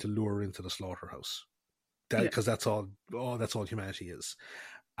he's trying to lure into the slaughterhouse. That, Yeah. because that's all. Oh, that's all humanity is.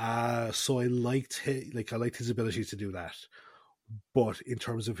 So I liked his ability to do that. But in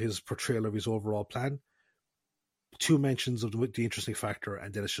terms of his portrayal of his overall plan, two mentions of the interesting factor,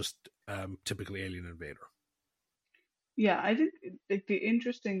 and then it's just typical alien invader. Yeah. I think like the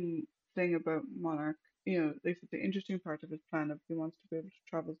interesting thing about Monarch, like the interesting part of his plan of he wants to be able to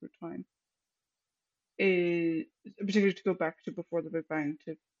travel through time is particularly to go back to before the Big Bang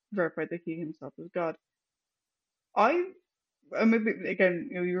to verify that he himself is God. I maybe again,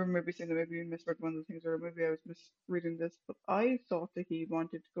 you were maybe saying that maybe you misread one of the things, or maybe I was misreading this, but I thought that he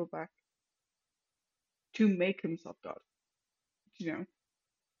wanted to go back to make himself God. You know,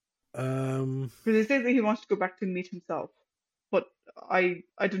 Um, because they say that he wants to go back to meet himself, but I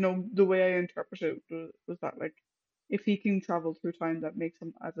don't know, the way I interpreted it was that like if he can travel through time, that makes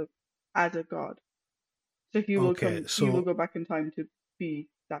him as a god. So okay, he will so go back in time to be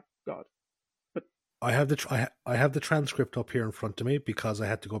that god. But I have the transcript up here in front of me because I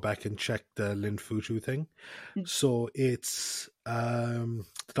had to go back and check the Lin Fuchu thing. mm, So it's the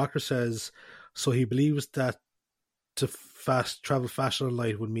Doctor says, so he believes that to travel faster than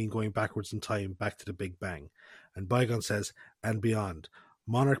light would mean going backwards in time, back to the Big Bang. And Bygone says, and beyond.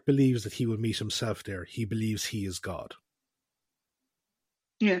 Monarch believes that he will meet himself there. He believes he is God.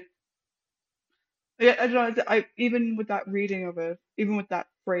 yeah, yeah, I don't know. I even with that reading of it, even with that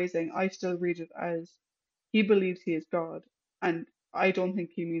phrasing, I still read it as he believes he is God, and I don't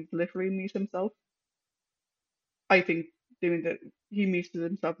think he means literally meet himself. I think doing that he meets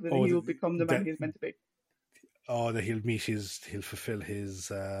himself, that Oh, he will become the man that he's meant to be. that he'll fulfill his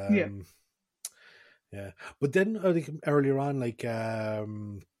Yeah. yeah. But then I think earlier on, like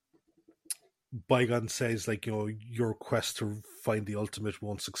Bygone says, like, your quest to find the ultimate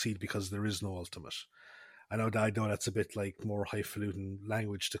won't succeed because there is no ultimate. I know that's a bit like more highfalutin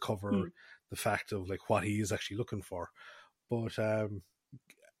language to Mm, cover the fact of like what he is actually looking for, but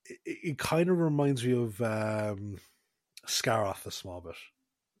it kind of reminds me of Scaroth a small bit.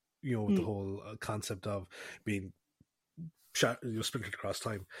 With the mm. whole concept of being splintered across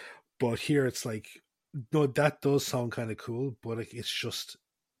time. But here it's like, no, that does sound kind of cool, but like, it's just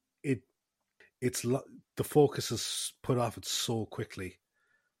it. The focus is put off it so quickly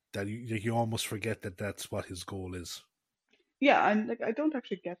that you almost forget that that's what his goal is. Yeah, and like I don't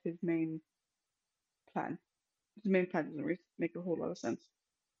actually get his main plan. His main plan doesn't really make a whole lot of sense.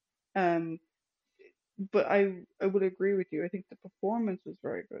 Um, but I would agree with you. I think the performance was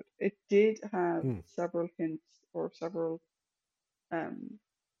very good. It did have Hmm. several hints or several um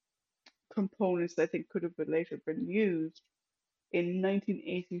components that I think could have been later been used in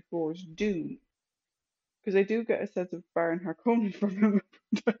 1984's Doom, because I do get a sense of Baron Harkonnen from him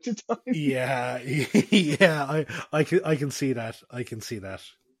from time to time. Yeah, yeah, I can see that. I can see that.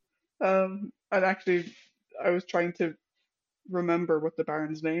 And actually, I was trying to remember what the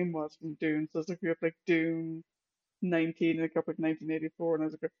Baron's name was from Doom, so I was looking up like Doom 19 and a couple like 1984, and I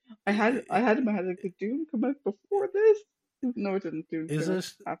was like, I had in my head like, did Doom come out before this? No, it didn't. Doom Is came out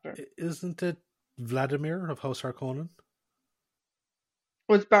it? after. Isn't it Vladimir of House Harkonnen?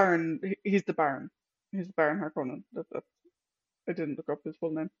 Well, it's Baron. He's the Baron. He's Baron Harkonnen. I didn't look up his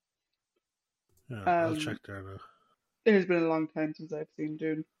full name. Yeah, I'll Um, check there now. it has been a long time since I've seen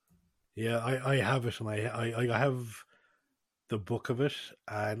Dune. Yeah, I have it, and I have the book of it,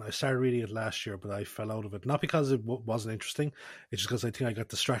 and I started reading it last year, but I fell out of it. Not because it wasn't interesting, it's just because I think I got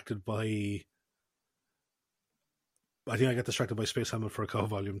distracted by. I think I got distracted by Space Hammer for a Co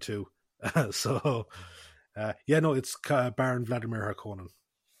Volume 2. So, yeah, no, it's Baron Vladimir Harkonnen.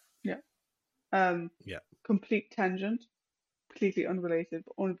 Yeah. Yeah. Complete tangent, completely unrelated,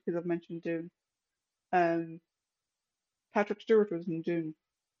 but only because I've mentioned Dune. Patrick Stewart was in Dune.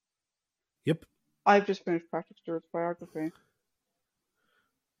 Yep. I've just finished Patrick Stewart's biography.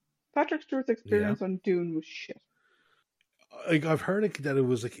 Patrick Stewart's Yeah. experience on Dune was shit. I've heard that it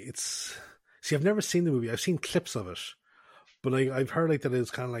was like it's. See, I've never seen the movie. I've seen clips of it, but I've heard like that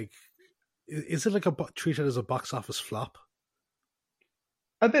it's kind of like. Is it like treated as a box office flop?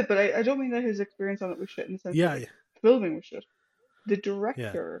 A bit, but I don't mean that his experience on it was shit in the sense that Yeah. the filming was shit. The Yeah.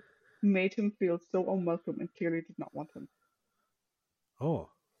 director made him feel so unwelcome and clearly did not want him.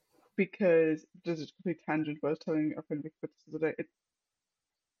 Oh. Because this is a complete tangent, but I was telling a friend about this the other day.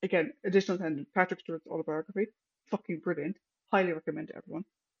 Again, additional tangent. Patrick Stewart's autobiography, fucking brilliant. Highly recommend to everyone.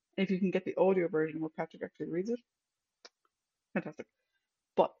 And if you can get the audio version where Patrick actually reads it, fantastic.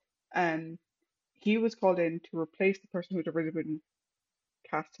 But he was called in to replace the person who'd already been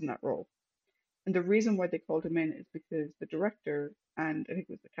cast in that role. And the reason why they called him in is because the director, and I think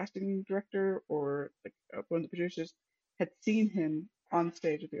it was the casting director or like one of the producers, had seen him on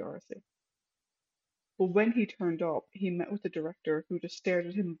stage at the RSA. But when he turned up, he met with the director who just stared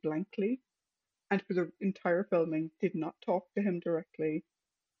at him blankly and for the entire filming did not talk to him directly,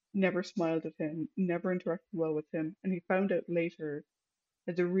 never smiled at him, never interacted well with him. And he found out later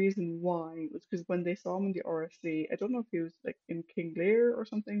that the reason why was because when they saw him in the RSC, I don't know if he was like in King Lear or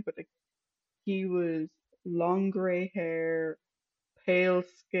something, but like he was long grey hair, pale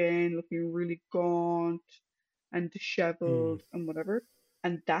skin, looking really gaunt and disheveled and whatever.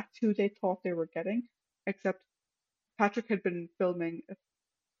 And that's who they thought they were getting. Except Patrick had been filming a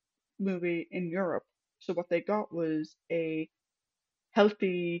movie in Europe. So what they got was a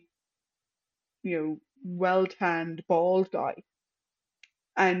healthy, well tanned, bald guy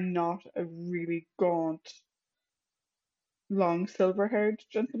and not a really gaunt, long silver haired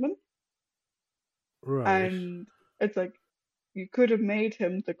gentleman. Right. And it's like you could have made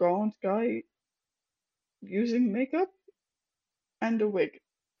him the gaunt guy using makeup and a wig.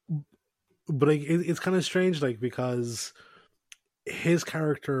 But it's kind of strange, like, because his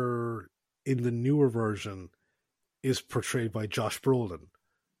character in the newer version is portrayed by Josh Brolin. Mm.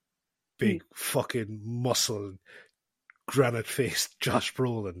 Big fucking muscle, granite faced Josh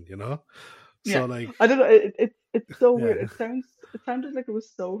Brolin, you know? Yeah, So, like, I don't know. It's so weird. yeah. It sounded like it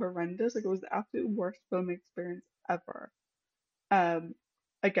was so horrendous. Like it was the absolute worst filming experience ever. Um,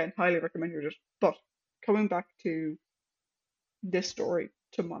 Again, highly recommend you just. But coming back to this story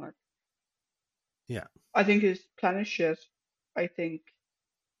to Monarch, Yeah. I think his plan is shit. I think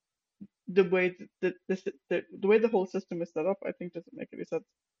the way the way the whole system is set up, I think doesn't make any sense.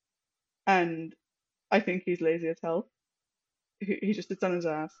 And I think he's lazy as hell. He just sits on his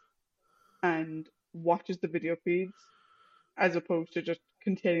ass and watches the video feeds as opposed to just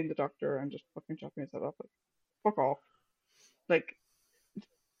containing the doctor and just fucking chopping his head off. Like, fuck off. Like,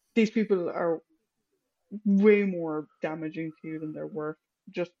 these people are way more damaging to you than they're worth.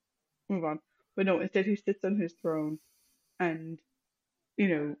 Just move on. But no, instead he sits on his throne and, you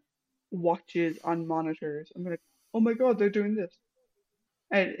know, watches on monitors. I'm like, oh my god, they're doing this.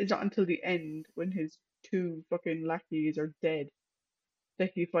 And it's not until the end when his two fucking lackeys are dead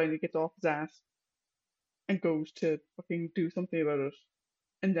that he finally gets off his ass and goes to fucking do something about it.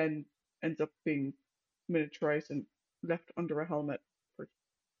 And then ends up being miniaturized and left under a helmet for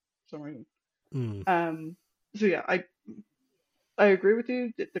some reason. Mm. So yeah, I agree with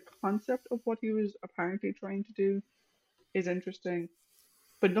you that the concept of what he was apparently trying to do is interesting,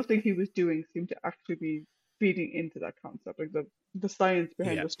 but nothing he was doing seemed to actually be feeding into that concept. Like the science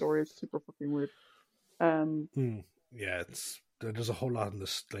behind Yeah. the story is super fucking weird. Um, Yeah, there's a whole lot in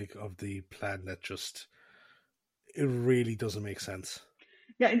this, like, of the plan that just, it really doesn't make sense.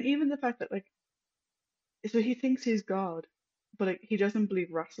 yeah, and even the fact that like, so he thinks he's God, but like he doesn't believe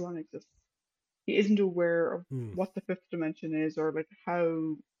Rassilon exists. He isn't aware of what the fifth dimension is or like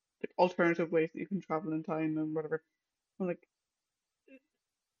how like alternative ways that you can travel in time and whatever. I'm like,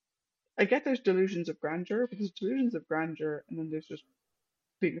 I get there's delusions of grandeur, but there's delusions of grandeur, and then there's just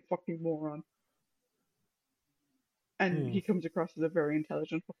being a fucking moron. And he comes across as a very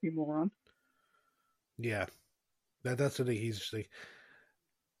intelligent fucking moron. Yeah. That's the thing. He's just like,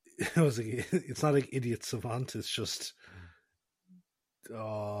 it was like, it's not like idiot savant. It's just,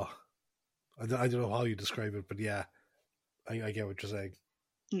 I don't know how you describe it, but yeah, I get what you're saying.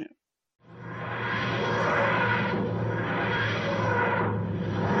 Yeah.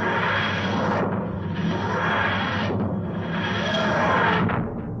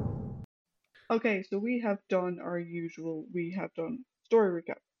 Okay, so we have done our usual. We have done story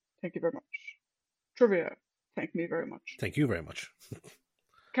recap. Thank you very much. Trivia. Thank me very much. Thank you very much.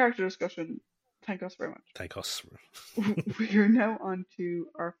 Character discussion. Thank us very much. Thank us. We are now on to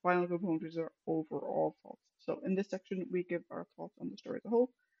our final component, which is our overall thoughts. So in this section, we give our thoughts on the story as a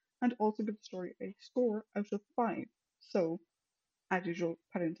whole, and also give the story a score out of 5. So, as usual,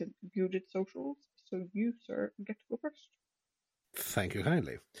 Paddington, you did socials, so you, sir, get to go first. Thank you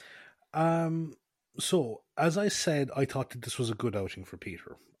kindly. Um, so, as I said, I thought that this was a good outing for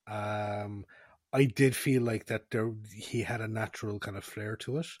Peter. I did feel like that he had a natural kind of flair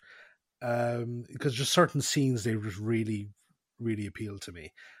to it. Because just certain scenes they just really, really appealed to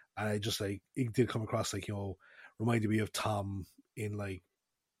me. And I just like it did come across like, reminded me of Tom in like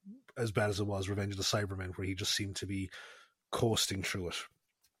as bad as it was, Revenge of the Cybermen, where he just seemed to be coasting through it.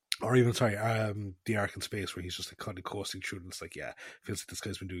 Or even the Ark in Space, where he's just like kind of coasting through it. And it's like, yeah, feels like this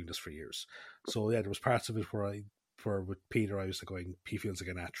guy's been doing this for years. So yeah, there was parts of it where with Peter, I was like going, he feels like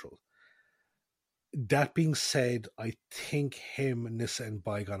a natural. That being said, I think him, Nissa, and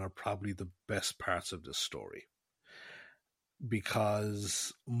Bygone are probably the best parts of this story,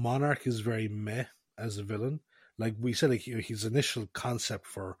 because Monarch is very meh as a villain. Like we said, like his initial concept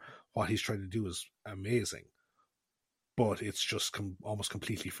for what he's trying to do is amazing, but it's just almost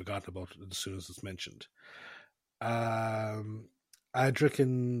completely forgotten about as soon as it's mentioned. Um, Adric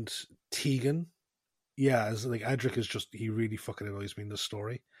and Tegan, yeah, as like Adric is just he really fucking annoys me in this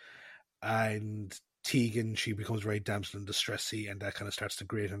story, and Tegan, she becomes very damsel in distressy, and that kind of starts to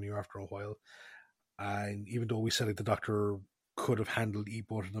grate on you after a while. And even though we said like the Doctor could have handled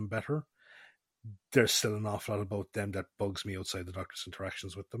both of them better, there's still an awful lot about them that bugs me outside the Doctor's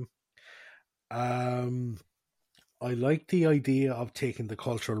interactions with them. Um, I like the idea of taking the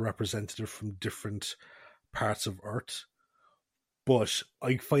cultural representative from different parts of Earth, but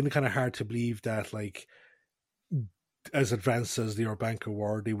I find it kind of hard to believe that, like, as advanced as the Urbanka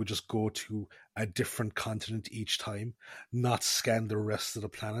were, they would just go to a different continent each time, not scan the rest of the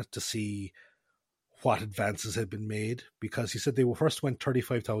planet to see what advances had been made. Because he said they were first went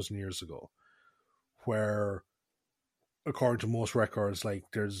 35,000 years ago, where according to most records, like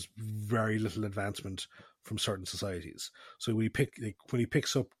there's very little advancement from certain societies. So when he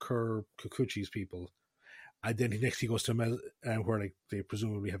picks up Kikuchi's people, and then next he goes to where like they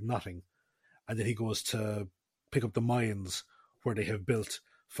presumably have nothing, and then he goes to pick up the Mayans where they have built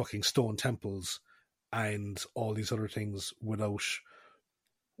fucking stone temples and all these other things without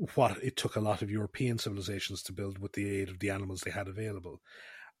what it took a lot of European civilizations to build with the aid of the animals they had available.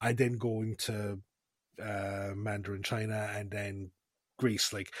 I then going to Mandarin China and then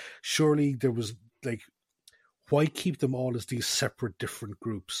Greece. Like, surely there was like, why keep them all as these separate, different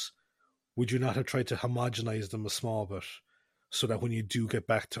groups? Would you not have tried to homogenize them a small bit so that when you do get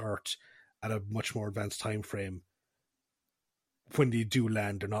back to Earth at a much more advanced time frame, when they do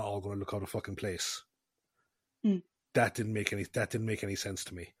land, they're not all going to look out of fucking place? Mm. That didn't make any sense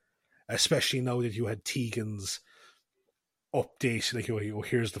to me. Especially now that you had Tegan's update, like,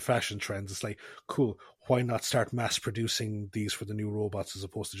 here's the fashion trends. It's like, cool, why not start mass producing these for the new robots as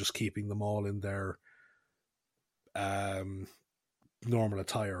opposed to just keeping them all in their um, normal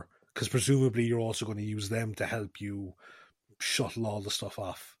attire? Because presumably you're also going to use them to help you shuttle all the stuff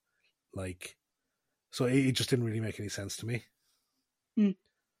off. Like, so it just didn't really make any sense to me. Mm.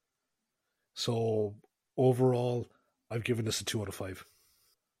 So overall, I've given this a 2 out of 5.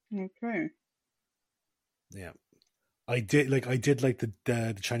 Okay. Yeah. I did like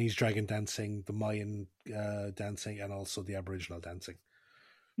the Chinese dragon dancing, the Mayan dancing, and also the Aboriginal dancing.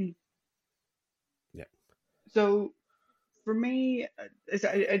 Mm. Yeah. So for me,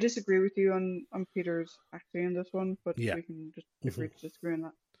 I disagree with you on Peter's acting in this one, but Yeah. we can just Mm-hmm. agree to disagree on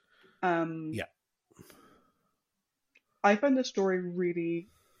that. Um, Yeah. I find the story really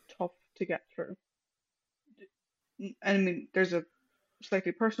tough to get through. And I mean, there's a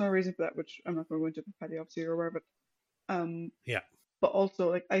slightly personal reason for that, which I'm not going to go into, Paddy obviously you're aware, but um, Yeah. but also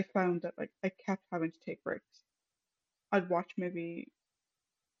like I found that like I kept having to take breaks. I'd watch maybe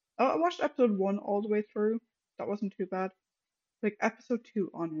I watched episode 1 all the way through. That wasn't too bad. Like episode 2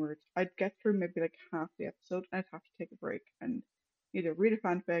 onwards, I'd get through maybe like half the episode and I'd have to take a break and either read a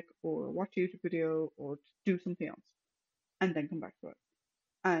fanfic or watch a YouTube video or do something else and then come back to it.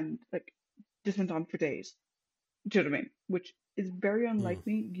 And like this went on for days. Do you know what I mean? Which is very Mm. unlike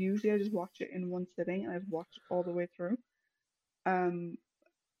me. Usually I just watch it in one sitting and I'd watch it all the way through. Um,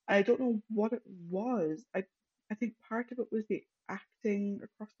 I don't know what it was. I think part of it was the acting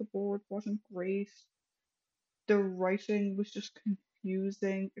across the board wasn't great. The writing was just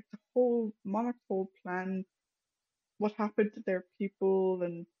confusing. It's the whole Monarch's whole plan, what happened to their people,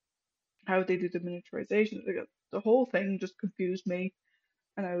 and how they do the miniaturization. Like, the whole thing just confused me,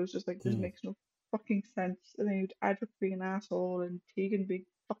 and I was just like, this Mm. makes no fucking sense. And then you'd Adric being an asshole and Tegan being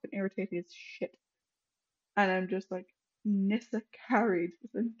fucking irritating as shit. And I'm just like, Nissa carried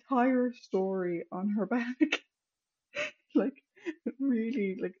this entire story on her back. Like,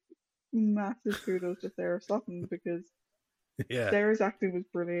 really, like, massive kudos to Sarah Sutton, because Yeah. Sarah's acting was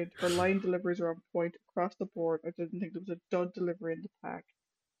brilliant. Her line deliveries are on point across the board. I didn't think there was a dud delivery in the pack.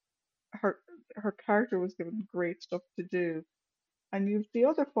 Her her character was given great stuff to do, and you've the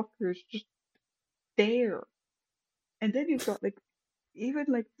other fuckers just there. And then you've got like even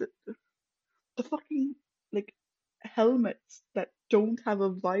like the fucking like helmets that don't have a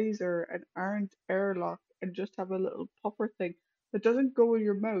visor and aren't airlock and just have a little puffer thing that doesn't go in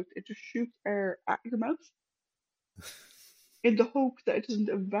your mouth. It just shoots air at your mouth in the hope that it doesn't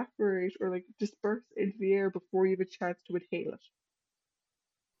evaporate or like disperse into the air before you have a chance to inhale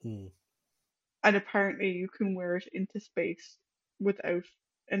it. Mm. And apparently you can wear it into space without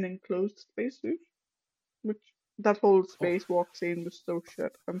an enclosed spacesuit, which that whole Oh, spacewalk scene was so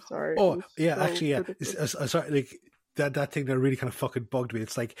shit. I'm sorry, it oh, was yeah. so Actually, yeah. ridiculous. Sorry, like that thing that really kind of fucking bugged me.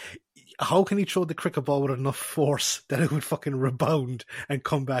 It's like, how can he throw the cricket ball with enough force that it would fucking rebound and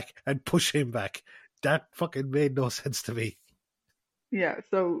come back and push him back? That fucking made no sense to me. Yeah,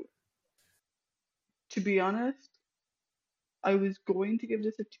 so to be honest, I was going to give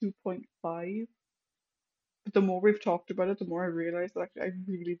this a 2.5, but the more we've talked about it, the more I realized that actually I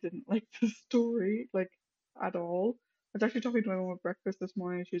really didn't like the story, like at all. I was actually talking to my mom at breakfast this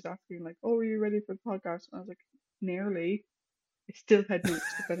morning. She was asking, like, "Oh, are you ready for the podcast?" And I was like, "Nearly." I still had notes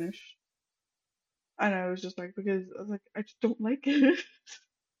to finish, and I was just like, because I was like, I just don't like it.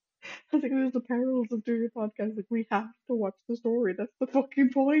 I was like, there's the perils of doing a podcast. Like, we have to watch the story. That's the fucking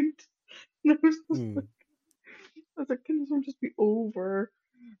point. And Mm. I was like, can this one just be over?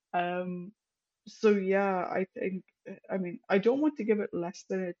 Um, so yeah, I think, I mean, I don't want to give it less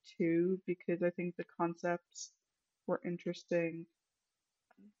than a two because I think the concepts were interesting,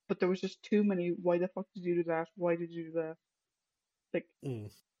 but there was just too many. Why the fuck did you do that? Why did you do that? Like, Mm.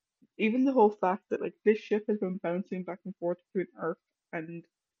 even the whole fact that like this ship has been bouncing back and forth between Earth and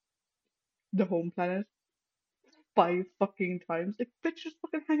the home planet 5 fucking times. Like, bitch, just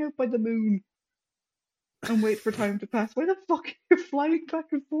fucking hang out by the moon and wait for time to pass. Why the fuck are you flying back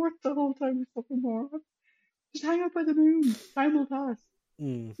and forth the whole time, you fucking moron? Just hang out by the moon. Time will pass.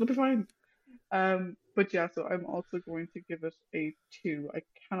 Mm. It'll be fine. But yeah, so I'm also going to give it a two. I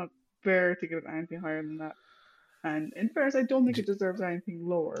cannot bear to give it anything higher than that. And in fairness, I don't think it deserves anything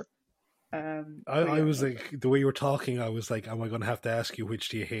lower. But I yeah, was no. like, the way you were talking, I was like, am I going to have to ask you which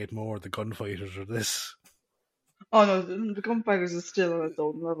do you hate more, the gunfighters or this? Oh no, the Gunfighters is still on its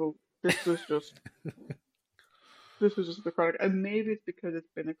own level. This was just the chronic, and maybe it's because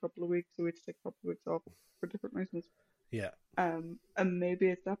it's been a couple of weeks, so we had to take a couple of weeks off for different reasons. Yeah. And maybe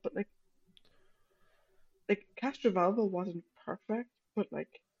it's that, but like Castrovalva wasn't perfect, but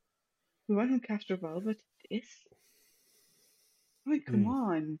like we went from Castrovalva to this. I mean,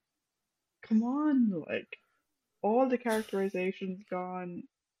 Mm. come on, like all the characterization's gone,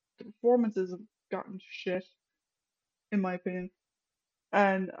 the performances have gotten shit, in my opinion,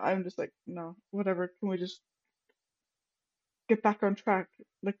 and I'm just like, no, whatever. Can we just get back on track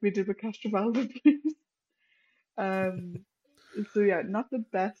like we did with Castrovalva, please? Um, so yeah, not the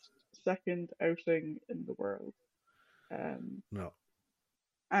best second outing in the world. Um, No.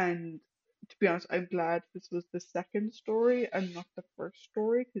 and to be honest, I'm glad this was the second story and not the first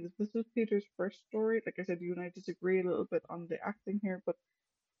story, because if this was Peter's first story, like I said, you and I disagree a little bit on the acting here, but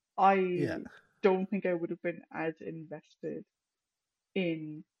Yeah. I don't think I would have been as invested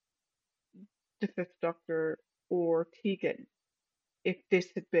in the Fifth Doctor or Tegan if this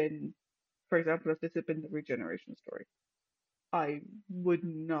had been, for example, if this had been the regeneration story. I would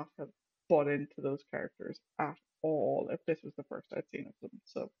not have bought into those characters at all if this was the first I'd seen of them.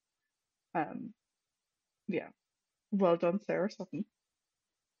 So, um, yeah, well done, Sarah Sutton,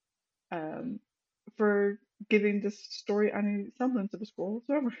 um, for giving this story any semblance of a score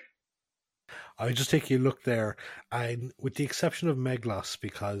whatsoever. I was just taking a look there, and with the exception of Meglos,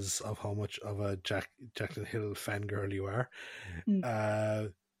 because of how much of a Jacqueline Hill fangirl you are, Mm. uh,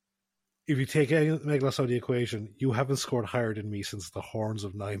 if you take Meglos out of the equation, you haven't scored higher than me since the Horns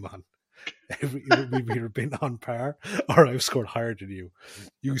of Naiman. We've either been on par or I've scored higher than you.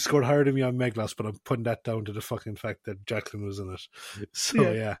 You scored higher than me on Meglos, but I'm putting that down to the fucking fact that Jacqueline was in it. So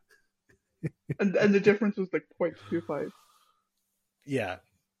Yeah, yeah, and the difference was like 0.25, yeah,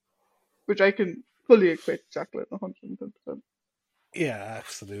 which I can fully equate to Jacqueline 110%. Yeah,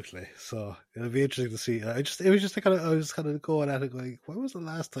 absolutely. So it'll be interesting to see. It was just kind of, I was kind of going at it, going, when was the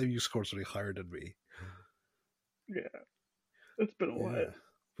last time you scored something higher than me? Yeah, it's been a while. Yeah,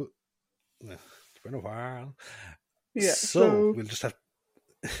 but yeah, it's been a while. Yeah, So so we'll just have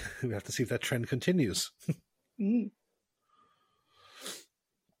we have to see if that trend continues. mm,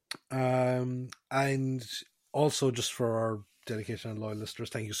 And also, just for our dedicated and loyal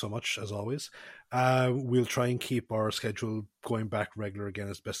listeners, thank you so much as always. We'll try and keep our schedule going back regular again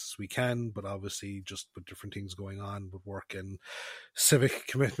as best as we can, but obviously, just with different things going on with work and civic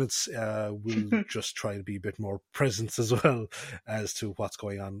commitments, we'll just try to be a bit more present as well as to what's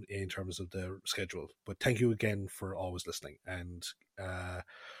going on in terms of the schedule. But thank you again for always listening, and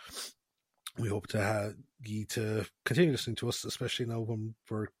we hope to have you to continue listening to us, especially now when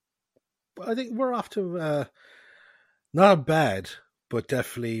I think we're off to not bad, but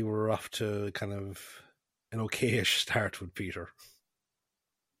definitely we're off to kind of an okayish start with Peter.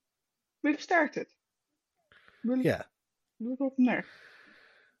 we've started. Yeah. We'll go from there.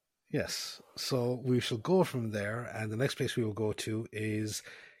 Yes. So we shall go from there, and the next place we will go to is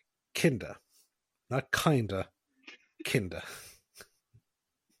Kinda. Not kinda, Kinda.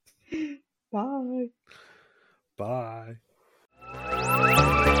 Bye. Bye.